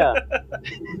 Yeah.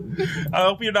 I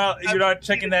hope you're not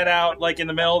checking that out like in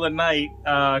the middle of the night,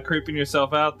 creeping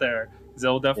yourself out there. Because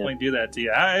they'll definitely do that to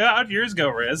you. How'd yours go,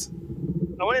 Riz?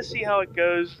 I want to see how it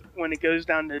goes when it goes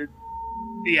down to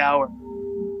the hour.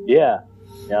 Yeah,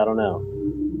 I don't know.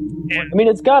 I mean,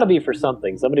 it's got to be for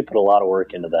something. Somebody put a lot of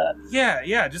work into that.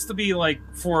 Yeah, just to be like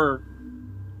for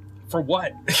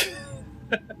what?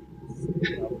 That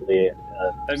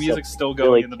music's still going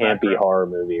really in the campy background. Horror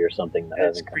movie or something that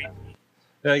hasn't come out.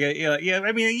 Yeah.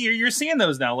 I mean, you're seeing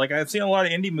those now. Like I've seen a lot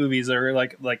of indie movies that are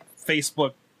like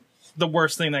Facebook, the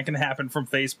worst thing that can happen from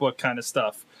Facebook kind of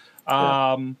stuff.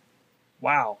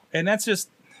 Wow, and that's just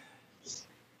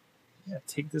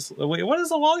take this. Wait, what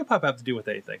does a lollipop have to do with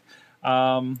anything?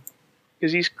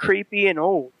 Because he's creepy and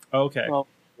old. Okay. Well,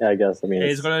 Yeah, I guess. I mean,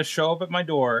 he's going to show up at my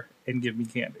door and give me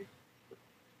candy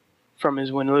from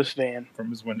his windowless van.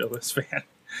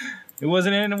 It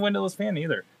wasn't in a windowless van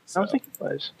either. So. I don't think it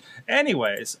was.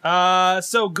 Anyways,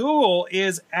 so Google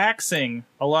is axing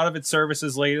a lot of its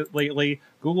services lately.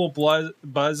 Google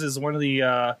Buzz is one of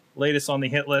the latest on the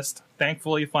hit list.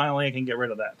 Thankfully, finally, I can get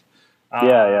rid of that.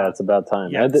 Yeah, it's about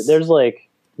time. Yes. There's like,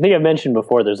 I think I mentioned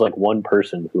before, there's like one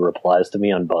person who replies to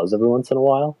me on Buzz every once in a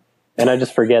while. And I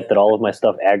just forget that all of my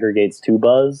stuff aggregates to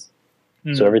Buzz.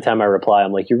 Mm-hmm. So every time I reply,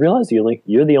 I'm like, you realize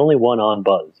you're the only one on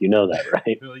Buzz. You know that,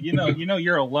 right? you know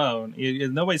you're alone.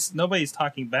 Nobody's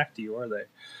talking back to you, are they?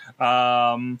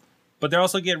 But they're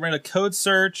also getting rid of code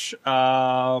search.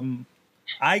 iGoogle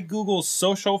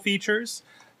social features.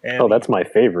 And that's my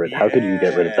favorite. How could you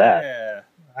get rid of that?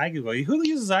 iGoogle. Who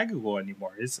uses iGoogle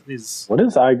anymore? What is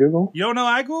iGoogle? You don't know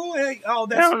iGoogle? I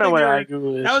don't know what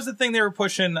iGoogle is. That was the thing they were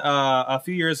pushing a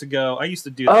few years ago. I used to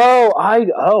do that.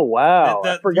 Oh wow!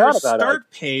 I forgot about it. Start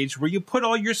page where you put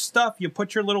all your stuff. You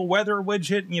put your little weather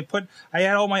widget, and I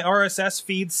had all my RSS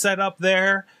feeds set up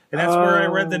there, and that's where I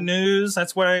read the news.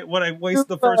 That's what I wasted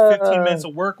the first 15 minutes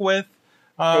of work with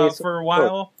for a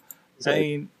while.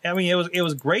 I mean, it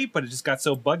was great, but it just got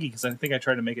so buggy because I think I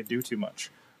tried to make it do too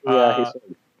much. Yeah,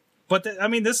 but this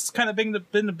has kind of been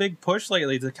the big push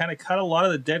lately to kind of cut a lot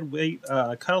of the dead weight,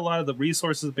 cut a lot of the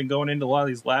resources that have been going into a lot of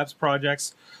these labs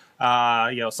projects.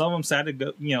 Some of them sad to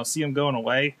go, see them going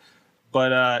away,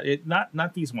 but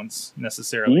not these ones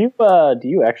necessarily. Do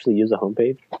you actually use a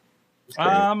homepage?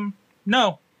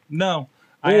 No.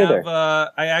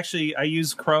 I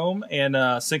use Chrome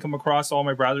and sync them across all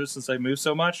my browsers since I moved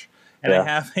so much, and I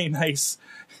have a nice.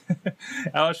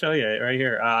 I'll show you right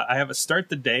here. I have a start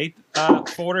the day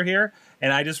folder here,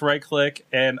 and I just right click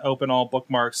and open all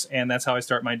bookmarks, and that's how I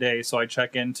start my day. So I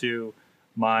check into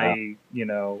my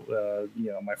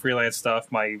my freelance stuff,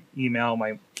 my email,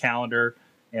 my calendar,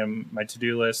 and my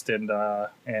to-do list, and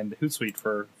Hootsuite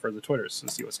for the Twitters to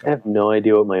see what's going on. I have no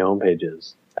idea what my homepage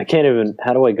is. I can't even.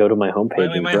 How do I go to my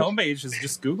homepage? My homepage is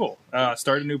just Google.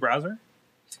 Start a new browser.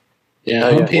 Yeah,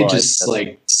 homepage is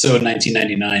like so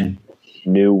 1999.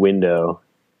 New window.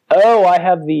 Oh, I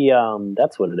have the.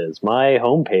 That's what it is. My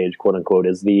homepage, quote unquote,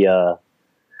 is the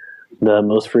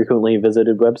most frequently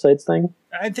visited websites thing.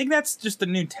 I think that's just a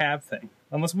new tab thing.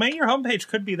 Unless maybe your homepage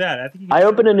could be that. I think I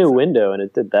opened a new window and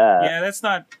it did that. Yeah, that's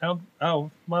not.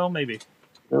 Well, maybe.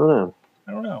 I don't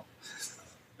know.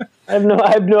 I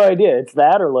have no idea. It's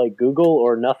that or like Google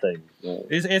or nothing.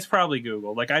 It's probably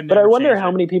Google. Like But I wonder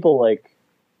how many people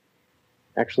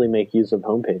actually make use of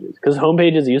homepages, because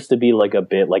homepages used to be like a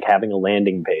bit like having a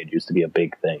landing page used to be a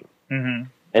big thing. Mm-hmm.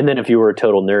 And then if you were a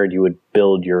total nerd, you would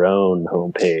build your own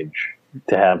homepage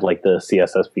to have like the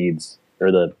CSS feeds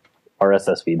or the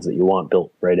RSS feeds that you want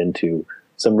built right into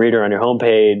some reader on your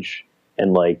homepage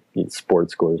and like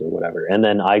sports scores or whatever. And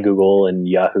then iGoogle and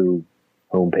Yahoo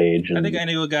homepage. And, I think I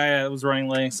knew a guy that was running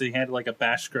Linux. So he had like a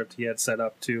bash script he had set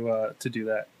up to do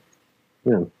that.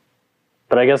 Yeah.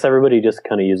 But I guess everybody just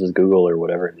kind of uses Google or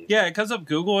whatever. Yeah, it comes up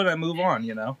Google and I move on,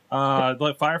 you know.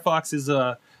 But Firefox is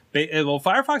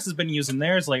Firefox has been using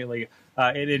theirs lately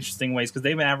in interesting ways because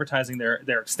they've been advertising their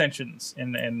extensions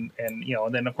and you know,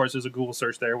 and then of course there's a Google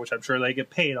search there, which I'm sure they get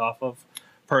paid off of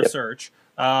per search.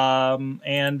 What's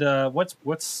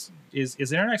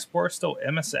Internet Explorer still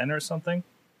MSN or something?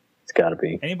 It's got to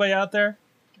be. Anybody out there?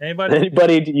 Anybody?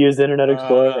 Anybody use Internet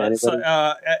Explorer?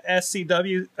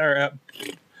 SCW or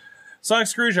Sonic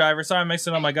Screwdriver. Sorry, I'm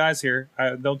mixing up my guys here.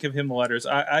 Don't give him the letters.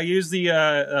 I use the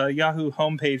Yahoo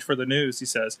homepage for the news. He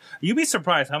says you'd be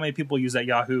surprised how many people use that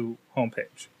Yahoo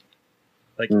homepage.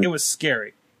 Like it was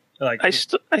scary. Like I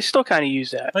still kind of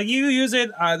use that. Like you use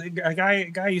it. A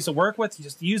guy I used to work with, he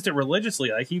just used it religiously.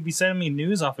 Like he'd be sending me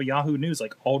news off of Yahoo News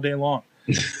like all day long.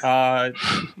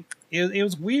 It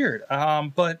was weird.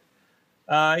 But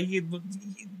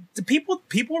the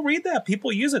people read that.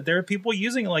 People use it. There are people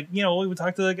using it. Like, you know, we would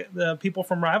talk to the people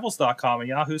from Rivals.com and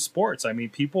Yahoo Sports. I mean,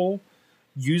 people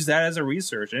use that as a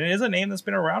research, and it is a name that's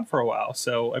been around for a while.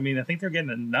 So, I mean, I think they're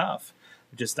getting enough.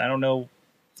 Just I don't know,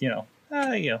 you know,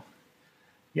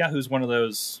 Yahoo's one of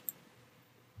those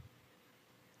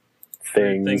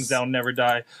things that'll never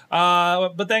die.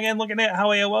 But then again, looking at how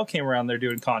AOL came around, they're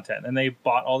doing content, and they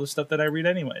bought all the stuff that I read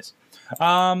anyways.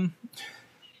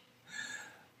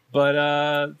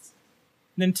 But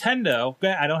Nintendo,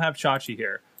 I don't have Chachi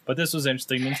here, but this was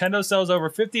interesting. Nintendo sells over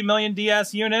 50 million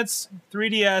DS units.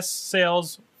 3DS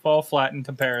sales fall flat in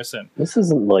comparison. This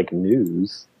isn't like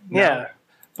news. Yeah.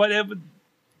 But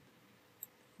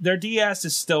their DS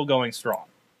is still going strong.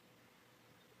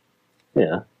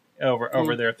 Yeah.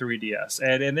 Over their 3DS.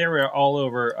 And they were all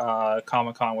over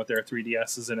Comic-Con with their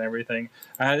 3DSs and everything.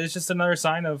 It's just another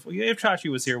sign of, if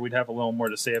Chachi was here, we'd have a little more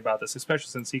to say about this,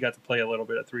 especially since he got to play a little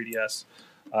bit of 3DS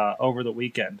over the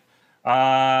weekend.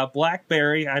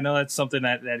 BlackBerry, I know that's something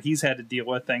that he's had to deal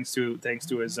with thanks to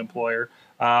his employer.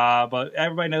 But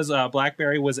everybody knows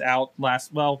BlackBerry was out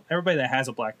everybody that has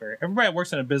a BlackBerry, everybody that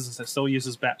works in a business that still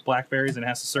uses BlackBerries and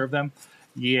has to serve them,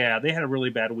 yeah, they had a really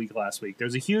bad week last week.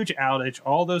 There's a huge outage.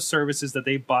 All those services that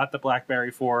they bought the BlackBerry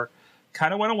for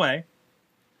kind of went away.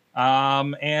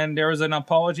 And there was an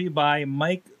apology by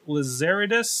Mike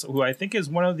Lazaridis, who I think is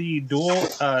one of the dual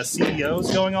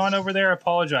CEOs going on over there,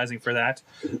 apologizing for that.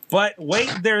 But wait,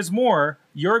 there's more.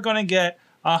 You're going to get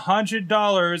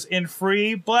 $100 in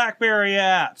free BlackBerry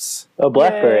apps. Oh,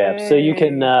 BlackBerry apps. So you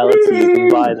can, let's see, you can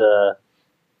buy the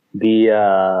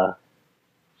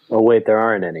oh, wait, there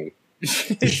aren't any.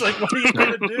 It's like, what are you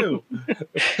going to do?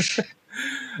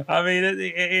 I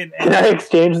mean, can I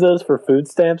exchange those for food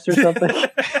stamps or something?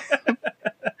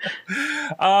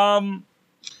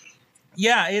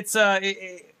 Yeah, it's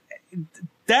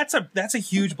that's a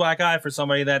huge black eye for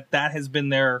somebody that has been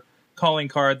their calling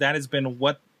card. That has been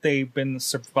what they've been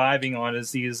surviving on,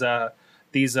 is these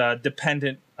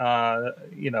dependent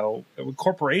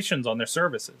corporations on their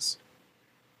services.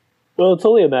 Well, it's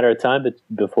only a matter of time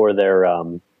before they're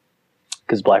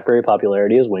because BlackBerry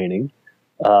popularity is waning,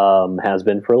 has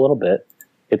been for a little bit.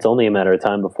 It's only a matter of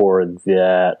time before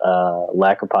that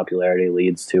lack of popularity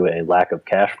leads to a lack of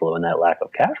cash flow, and that lack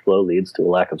of cash flow leads to a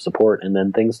lack of support, and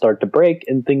then things start to break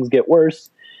and things get worse.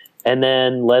 And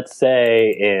then let's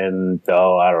say in,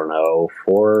 I don't know,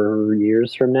 4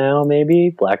 years from now, maybe,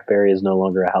 BlackBerry is no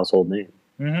longer a household name.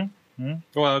 Mm-hmm.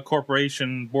 Mm-hmm. Well, a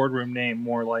corporation boardroom name,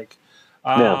 more like.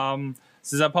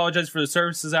 Says, I apologize for the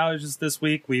services outages this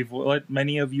week. We've let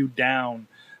many of you down.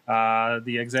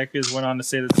 The executives went on to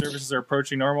say that services are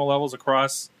approaching normal levels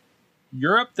across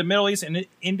Europe, the Middle East, and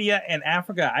India and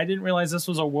Africa. I didn't realize this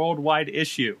was a worldwide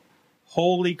issue.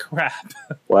 Holy crap.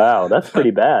 Wow, that's pretty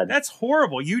bad. That's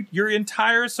horrible. Your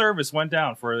entire service went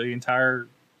down for the entire...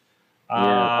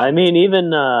 yeah, I mean,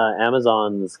 even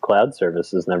Amazon's cloud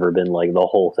service has never been like the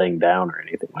whole thing down or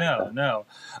anything like that. No.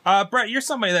 Brett, you're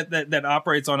somebody that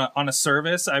operates on a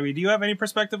service. I mean, do you have any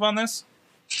perspective on this?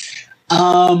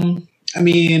 I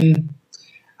mean,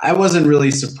 I wasn't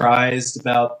really surprised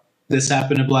about this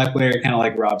happening to BlackBerry. Kind of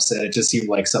like Rob said, it just seemed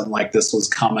like something like this was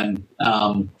coming.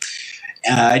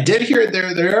 I did hear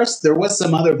there was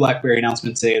some other BlackBerry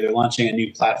announcement today. They're launching a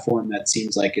new platform that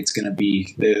seems like it's going to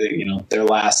be their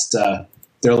last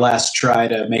try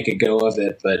to make a go of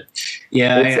it. But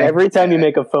yeah, every time you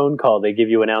make a phone call, they give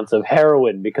you an ounce of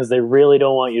heroin because they really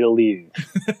don't want you to leave.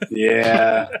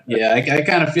 yeah. I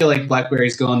kind of feel like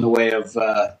BlackBerry's going the way of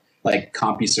like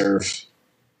CompuServe.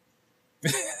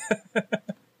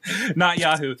 Not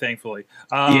Yahoo, thankfully.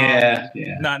 Yeah.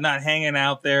 Not hanging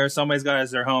out there. Somebody's got it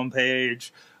as their homepage.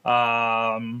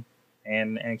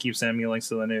 and keep sending me links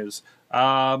to the news.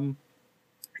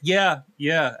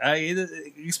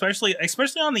 Especially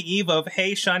on the eve of,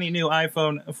 hey, shiny new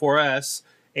iPhone 4S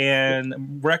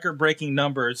and record-breaking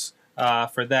numbers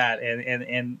for that,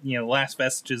 and last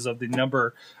vestiges of the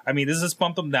number. I mean, this has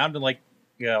bumped them down to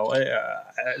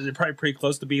they're probably pretty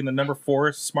close to being the number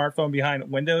 4 smartphone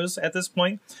behind Windows at this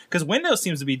point, because Windows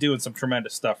seems to be doing some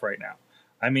tremendous stuff right now.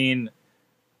 I mean,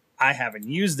 I haven't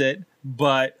used it,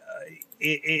 but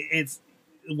it's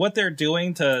what they're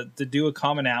doing to do a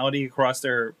commonality across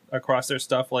their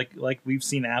stuff, like we've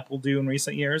seen Apple do in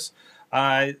recent years.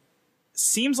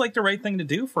 Seems like the right thing to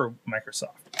do for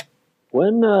Microsoft.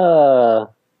 When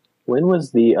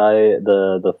was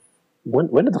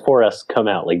when did the 4S come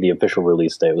out? Like the official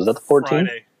release date, was that the 14th?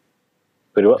 Friday.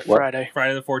 Wait, what? Friday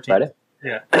the 14th. Friday?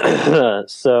 Yeah.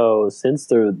 So since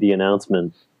the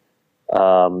announcement,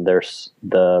 there's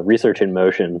the Research in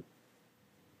Motion.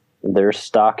 Their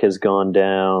stock has gone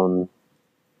down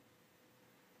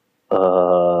a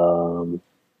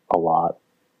lot.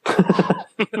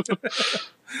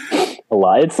 A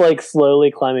lot. It's like slowly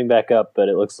climbing back up, but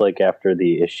it looks like after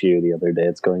the issue the other day,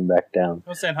 it's going back down.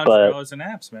 I'll say $100 in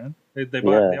apps, man.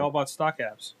 They all bought stock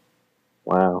apps.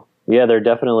 Wow. Yeah, they're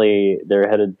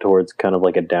headed towards kind of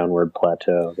like a downward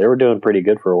plateau. They were doing pretty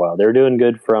good for a while. They were doing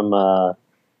good from the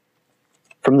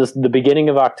beginning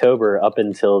of October up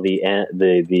until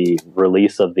the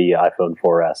release of the iPhone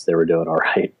 4S. They were doing all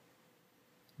right.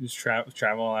 Just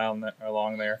travel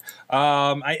along there.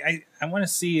 I want to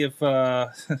see if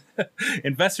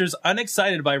investors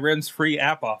unexcited by RIM's free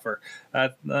app offer.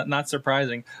 Not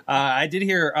surprising. I did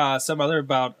hear some other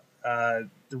about the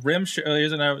RIM.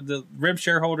 The RIM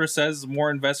shareholder says more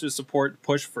investors support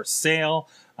push for sale.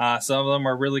 Some of them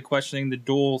are really questioning the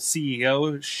dual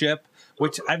CEO-ship,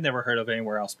 which I've never heard of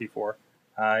anywhere else before.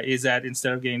 Is that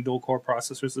instead of getting dual core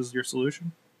processors is your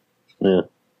solution? Yeah.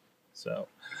 So.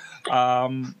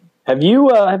 Have you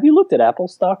looked at Apple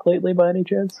stock lately by any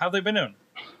chance? How have they been doing?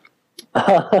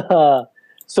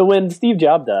 So when Steve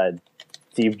Jobs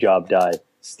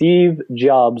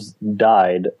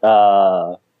died,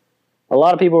 a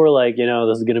lot of people were like,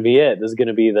 this is going to be it. This is going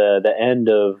to be the end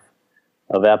of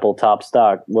Apple top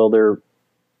stock. Well, they're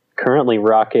currently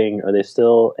rocking. Are they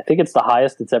still? I think it's the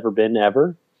highest it's ever been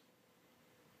ever.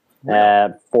 Really?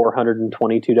 At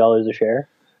 $422 a share.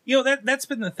 That's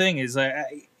been the thing is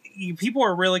people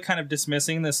are really kind of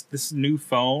dismissing this new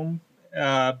phone,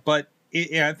 but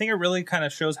I think it really kind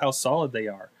of shows how solid they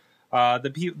are.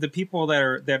 The people that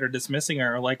are dismissing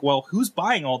are like, well, who's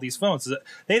buying all these phones?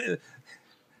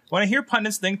 When I hear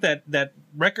pundits think that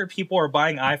record people are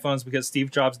buying iPhones because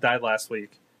Steve Jobs died last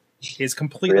week, is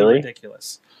completely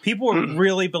ridiculous. People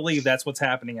really believe that's what's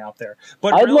happening out there.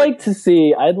 But I'd like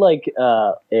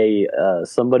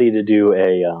somebody to do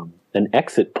an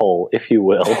exit poll, if you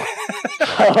will,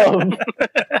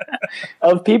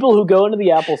 of people who go into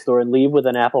the Apple store and leave with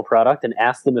an Apple product and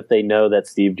ask them if they know that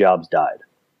Steve Jobs died.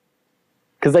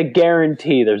 Because I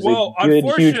guarantee there's a good,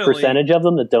 huge percentage of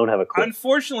them that don't have a clue.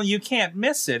 Unfortunately, you can't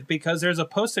miss it because there's a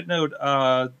Post-it note,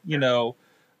 there's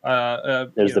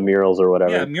the murals or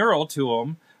whatever. Yeah, mural to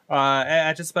them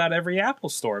at just about every Apple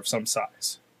store of some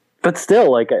size. But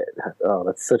still,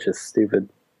 that's such a stupid...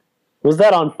 Was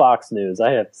that on Fox News? I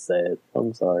have to say it.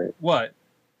 I'm sorry. What?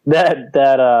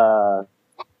 That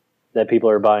people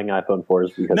are buying iPhone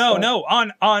 4s because no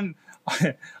on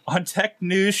tech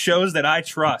news shows that I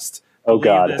trust. Oh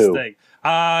God, this who? Thing.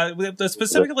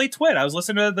 Specifically TWiT. I was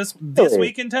listening to this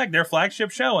Week in Tech, their flagship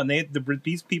show, and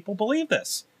these people believe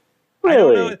this. Really? I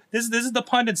don't know. This is the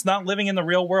pundits not living in the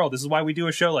real world. This is why we do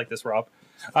a show like this, Rob.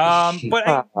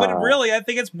 But really, I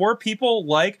think it's more people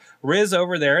like Riz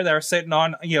over there that are sitting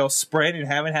on Sprint and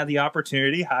haven't had the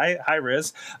opportunity. Hi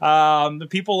Riz. The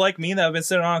people like me that have been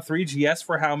sitting on a 3GS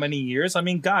for how many years? I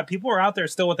mean, God, people are out there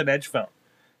still with an Edge phone.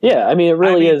 Yeah, I mean, it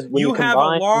really is. When you have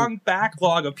a long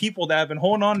backlog of people that have been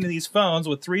holding on to these phones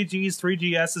with 3Gs,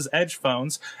 3GSs, Edge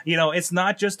phones. It's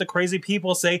not just the crazy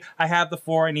people say, I have the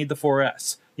 4, I need the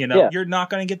 4S. You're not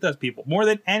going to get those people. More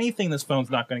than anything, this phone's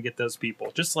not going to get those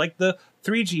people. Just like the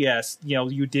 3GS,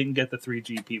 you didn't get the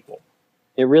 3G people.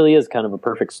 It really is kind of a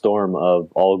perfect storm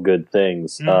of all good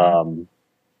things. Mm-hmm.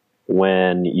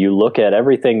 When you look at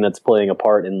everything that's playing a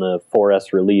part in the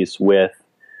 4S release with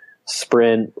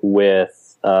Sprint, with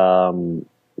Verizon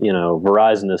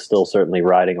is still certainly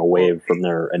riding a wave from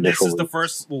their initial. This is the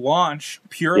first launch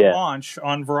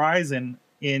on Verizon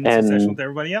in succession with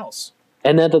everybody else.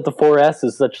 And that the 4S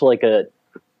is such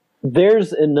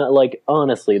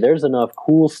honestly, there's enough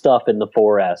cool stuff in the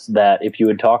 4S that if you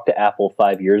had talked to Apple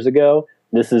 5 years ago,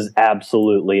 this is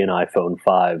absolutely an iPhone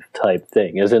 5 type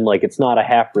thing. As in, it's not a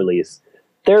half release.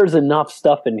 there's enough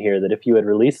stuff in here that if you had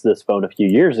released this phone a few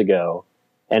years ago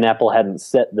and Apple hadn't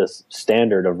set this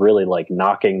standard of really like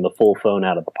knocking the full phone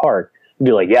out of the park, you'd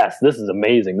be like, yes, this is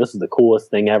amazing. This is the coolest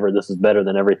thing ever. This is better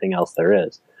than everything else there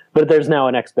is. But there's now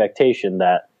an expectation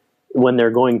that when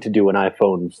they're going to do an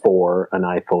iPhone 4, an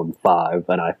iPhone 5,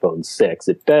 an iPhone 6,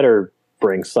 it better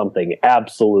bring something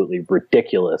absolutely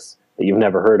ridiculous that you've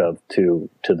never heard of to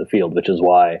the field, which is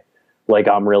why like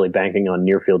I'm really banking on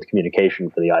near field communication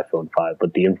for the iPhone 5,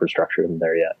 but the infrastructure isn't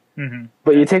there yet. Mm-hmm.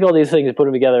 But you take all these things and put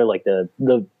them together, like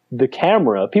the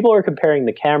camera. People are comparing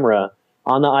the camera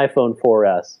on the iPhone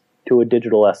 4S to a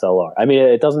digital SLR. I mean,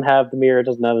 it doesn't have the mirror, it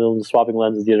doesn't have the swapping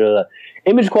lenses, the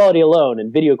image quality alone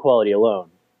and video quality alone.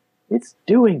 It's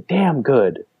doing damn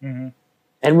good. Mm-hmm.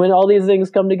 And when all these things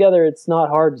come together, it's not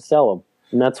hard to sell them.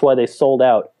 And that's why they sold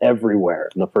out everywhere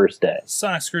in the first day.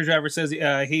 Sonic Screwdriver says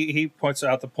he points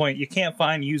out the point. You can't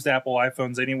find used Apple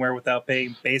iPhones anywhere without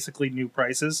paying basically new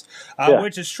prices,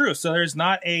 which is true. So there's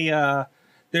not a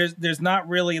there's not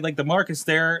really like the market's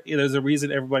there. There's a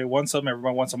reason everybody wants them.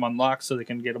 Everybody wants them unlocked so they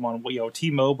can get them on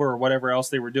T-Mobile or whatever else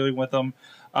they were doing with them.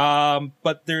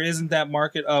 But there isn't that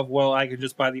market of, well, I can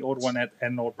just buy the old one at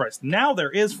an old price. Now there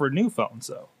is for new phones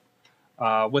though.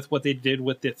 With what they did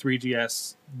with the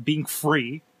 3GS being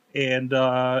free and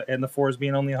the 4s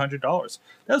being only $100.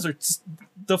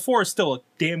 The 4 is still a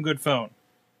damn good phone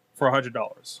for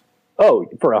 $100. Oh,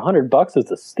 for $100, it's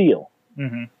a steal.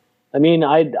 Mm-hmm. I mean,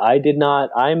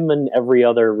 I'm an every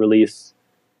other release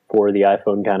for the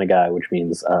iPhone kind of guy, which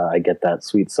means I get that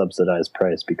sweet subsidized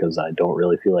price because I don't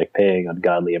really feel like paying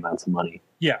ungodly amounts of money.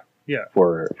 Yeah.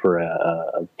 For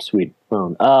a sweet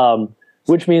phone.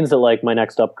 Which means that like my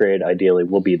next upgrade ideally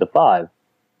will be the 5,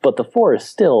 but the 4 is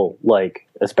still like,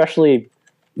 especially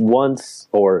once,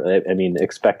 or I mean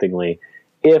expectingly,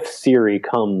 if Siri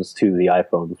comes to the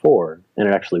iPhone 4 and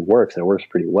it actually works and it works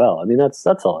pretty well. I mean that's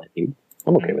all I need.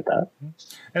 I'm okay with that.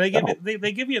 And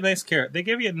they give you a nice carrot. They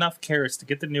give you enough carrots to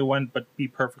get the new one, but be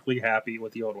perfectly happy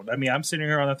with the old one. I mean, I'm sitting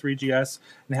here on the 3GS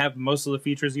and have most of the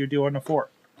features you do on the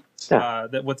 4. Yeah.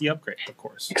 That with the upgrade, of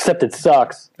course. Except it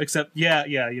sucks. Yeah,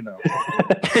 you know.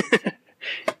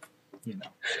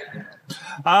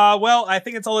 Well, I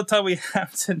think it's all the time we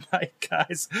have tonight,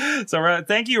 guys. So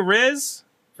thank you, Riz,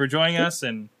 for joining us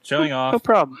and showing off. No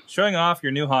problem. Showing off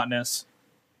your new hotness.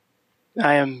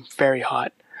 I am very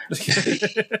hot.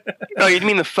 Oh, you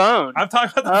mean the phone? I'm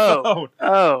talking about the phone.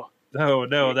 Oh.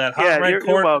 No, that hot red curtain.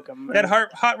 You're welcome. That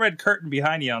hot red curtain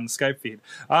behind you on the Skype feed.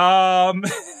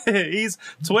 He's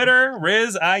Twitter,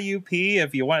 Riz IUP,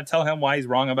 if you want to tell him why he's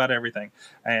wrong about everything.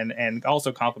 And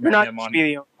also compliment him on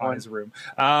his room.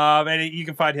 And you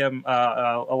can find him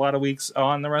a lot of weeks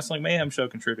on the Wrestling Mayhem Show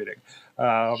contributing.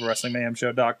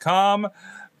 WrestlingMayhemShow.com.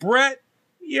 Brett,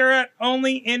 you're at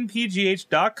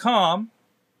onlynpgh.com.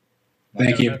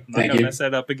 Thank you. Not gonna mess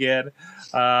that up again.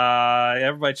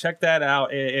 Everybody, check that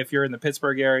out if you're in the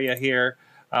Pittsburgh area here.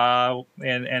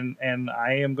 And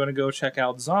I am going to go check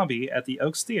out Zombie at the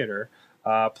Oaks Theater,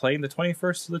 playing the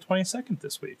 21st to the 22nd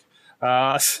this week.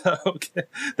 So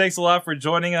thanks a lot for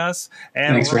joining us.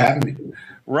 And thanks for having me,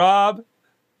 Rob.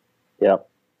 Yep.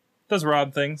 Does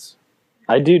Rob things?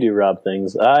 I do Rob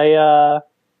things. You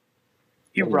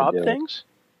rob things?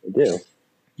 I do.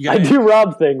 I do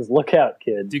rob things. Look out,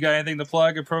 kids. Do you got anything to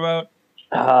plug or promote?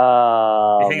 You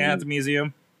hanging out at the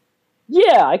museum?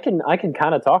 Yeah, I can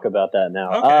kind of talk about that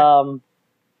now. Okay.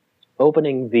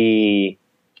 Opening the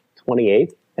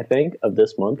 28th, I think, of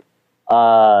this month.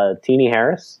 Teenie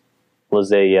Harris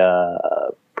was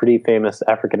a pretty famous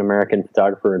African-American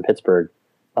photographer in Pittsburgh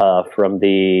from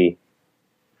the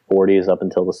 40s up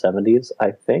until the 70s,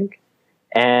 I think.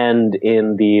 And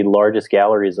in the largest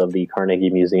galleries of the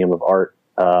Carnegie Museum of Art,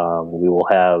 we will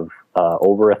have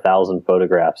over 1,000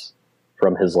 photographs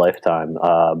from his lifetime.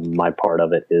 My part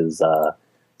of it is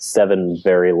 7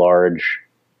 very large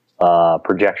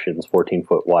projections,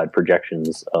 14-foot wide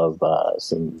projections of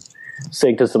some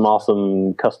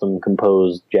awesome custom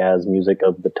composed jazz music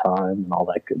of the time and all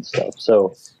that good stuff.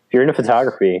 So if you're into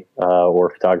photography or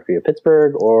photography of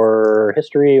Pittsburgh or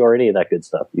history or any of that good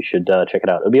stuff, you should check it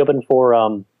out. It'll be open for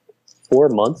 4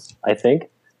 months, I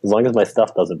think, as long as my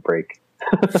stuff doesn't break.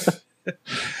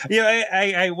 Yeah,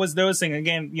 I was noticing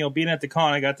again, being at the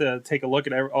con, I got to take a look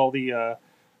at all the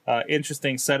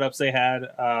interesting setups they had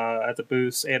at the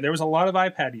booths, and there was a lot of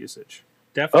iPad usage.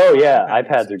 Definitely. Oh yeah,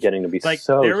 iPads are getting to be like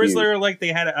so there was huge. literally like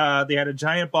they had a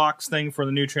giant box thing for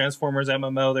the new Transformers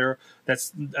MMO there.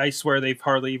 That's I swear they've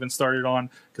hardly even started on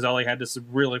because all they had this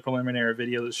really preliminary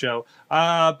video to show.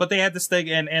 But they had this thing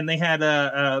and they had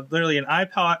literally an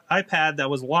iPad that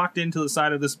was locked into the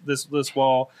side of this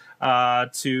wall.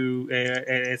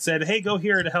 It said, "Hey, go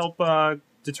here to help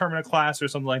determine a class or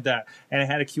something like that, and it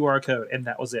had a QR code, and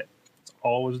that was it. That's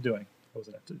all it was doing.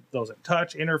 It wasn't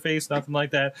touch interface, nothing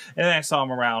like that. And then I saw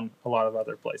them around a lot of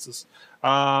other places.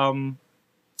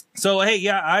 So, hey,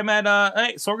 yeah, I'm at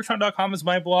Sorgatron.com is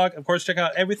my blog. Of course, check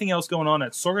out everything else going on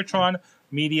at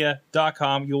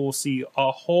sorgatronmedia.com. You will see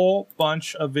a whole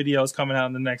bunch of videos coming out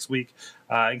in the next week,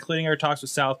 including our talks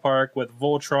with South Park, with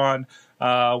Voltron,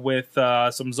 with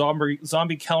some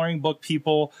zombie coloring book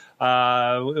people.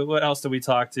 What else did we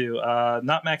talk to?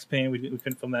 Not Max Payne. We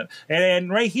couldn't film that. And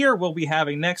right here, we'll be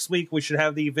having next week, we should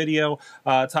have the video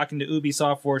talking to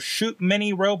Ubisoft for Shoot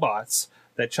Many Robots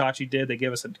that Chachi did. They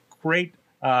gave us a great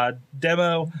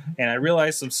demo, and I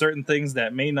realized some certain things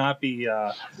that may not be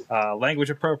language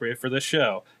appropriate for this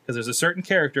show, because there's a certain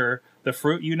character, the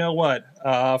fruit you know what,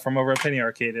 from over at Penny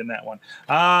Arcade in that one.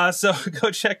 So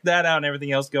go check that out and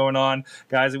everything else going on,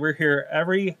 guys. We're here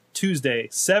every Tuesday,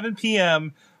 7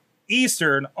 p.m.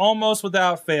 Eastern, almost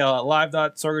without fail, at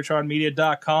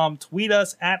live.sorgatronmedia.com. Tweet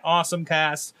us at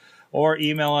AwesomeCast or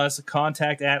email us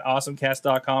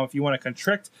contact@awesomecast.com if you want to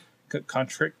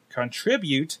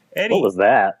contribute any. What was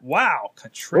that? Wow.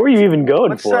 Where were you even going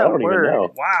What's for? I that don't word? even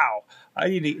know. Wow. I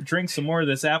need to drink some more of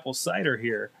this apple cider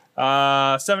here.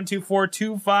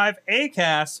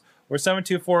 724-25-ACAST or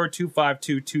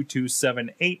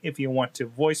 724-252-2278 if you want to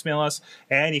voicemail us.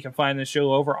 And you can find the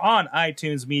show over on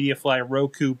iTunes, MediaFly,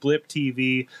 Roku, Blip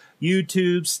TV,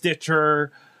 YouTube,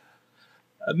 Stitcher,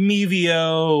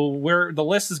 Mevio, where the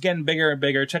list is getting bigger and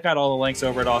bigger. Check out all the links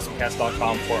over at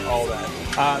awesomecast.com for all that.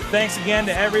 Thanks again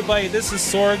to everybody. This is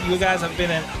Sorg. You guys have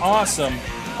been an awesome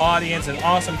audience, an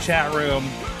awesome chat room.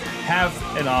 Have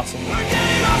an awesome week.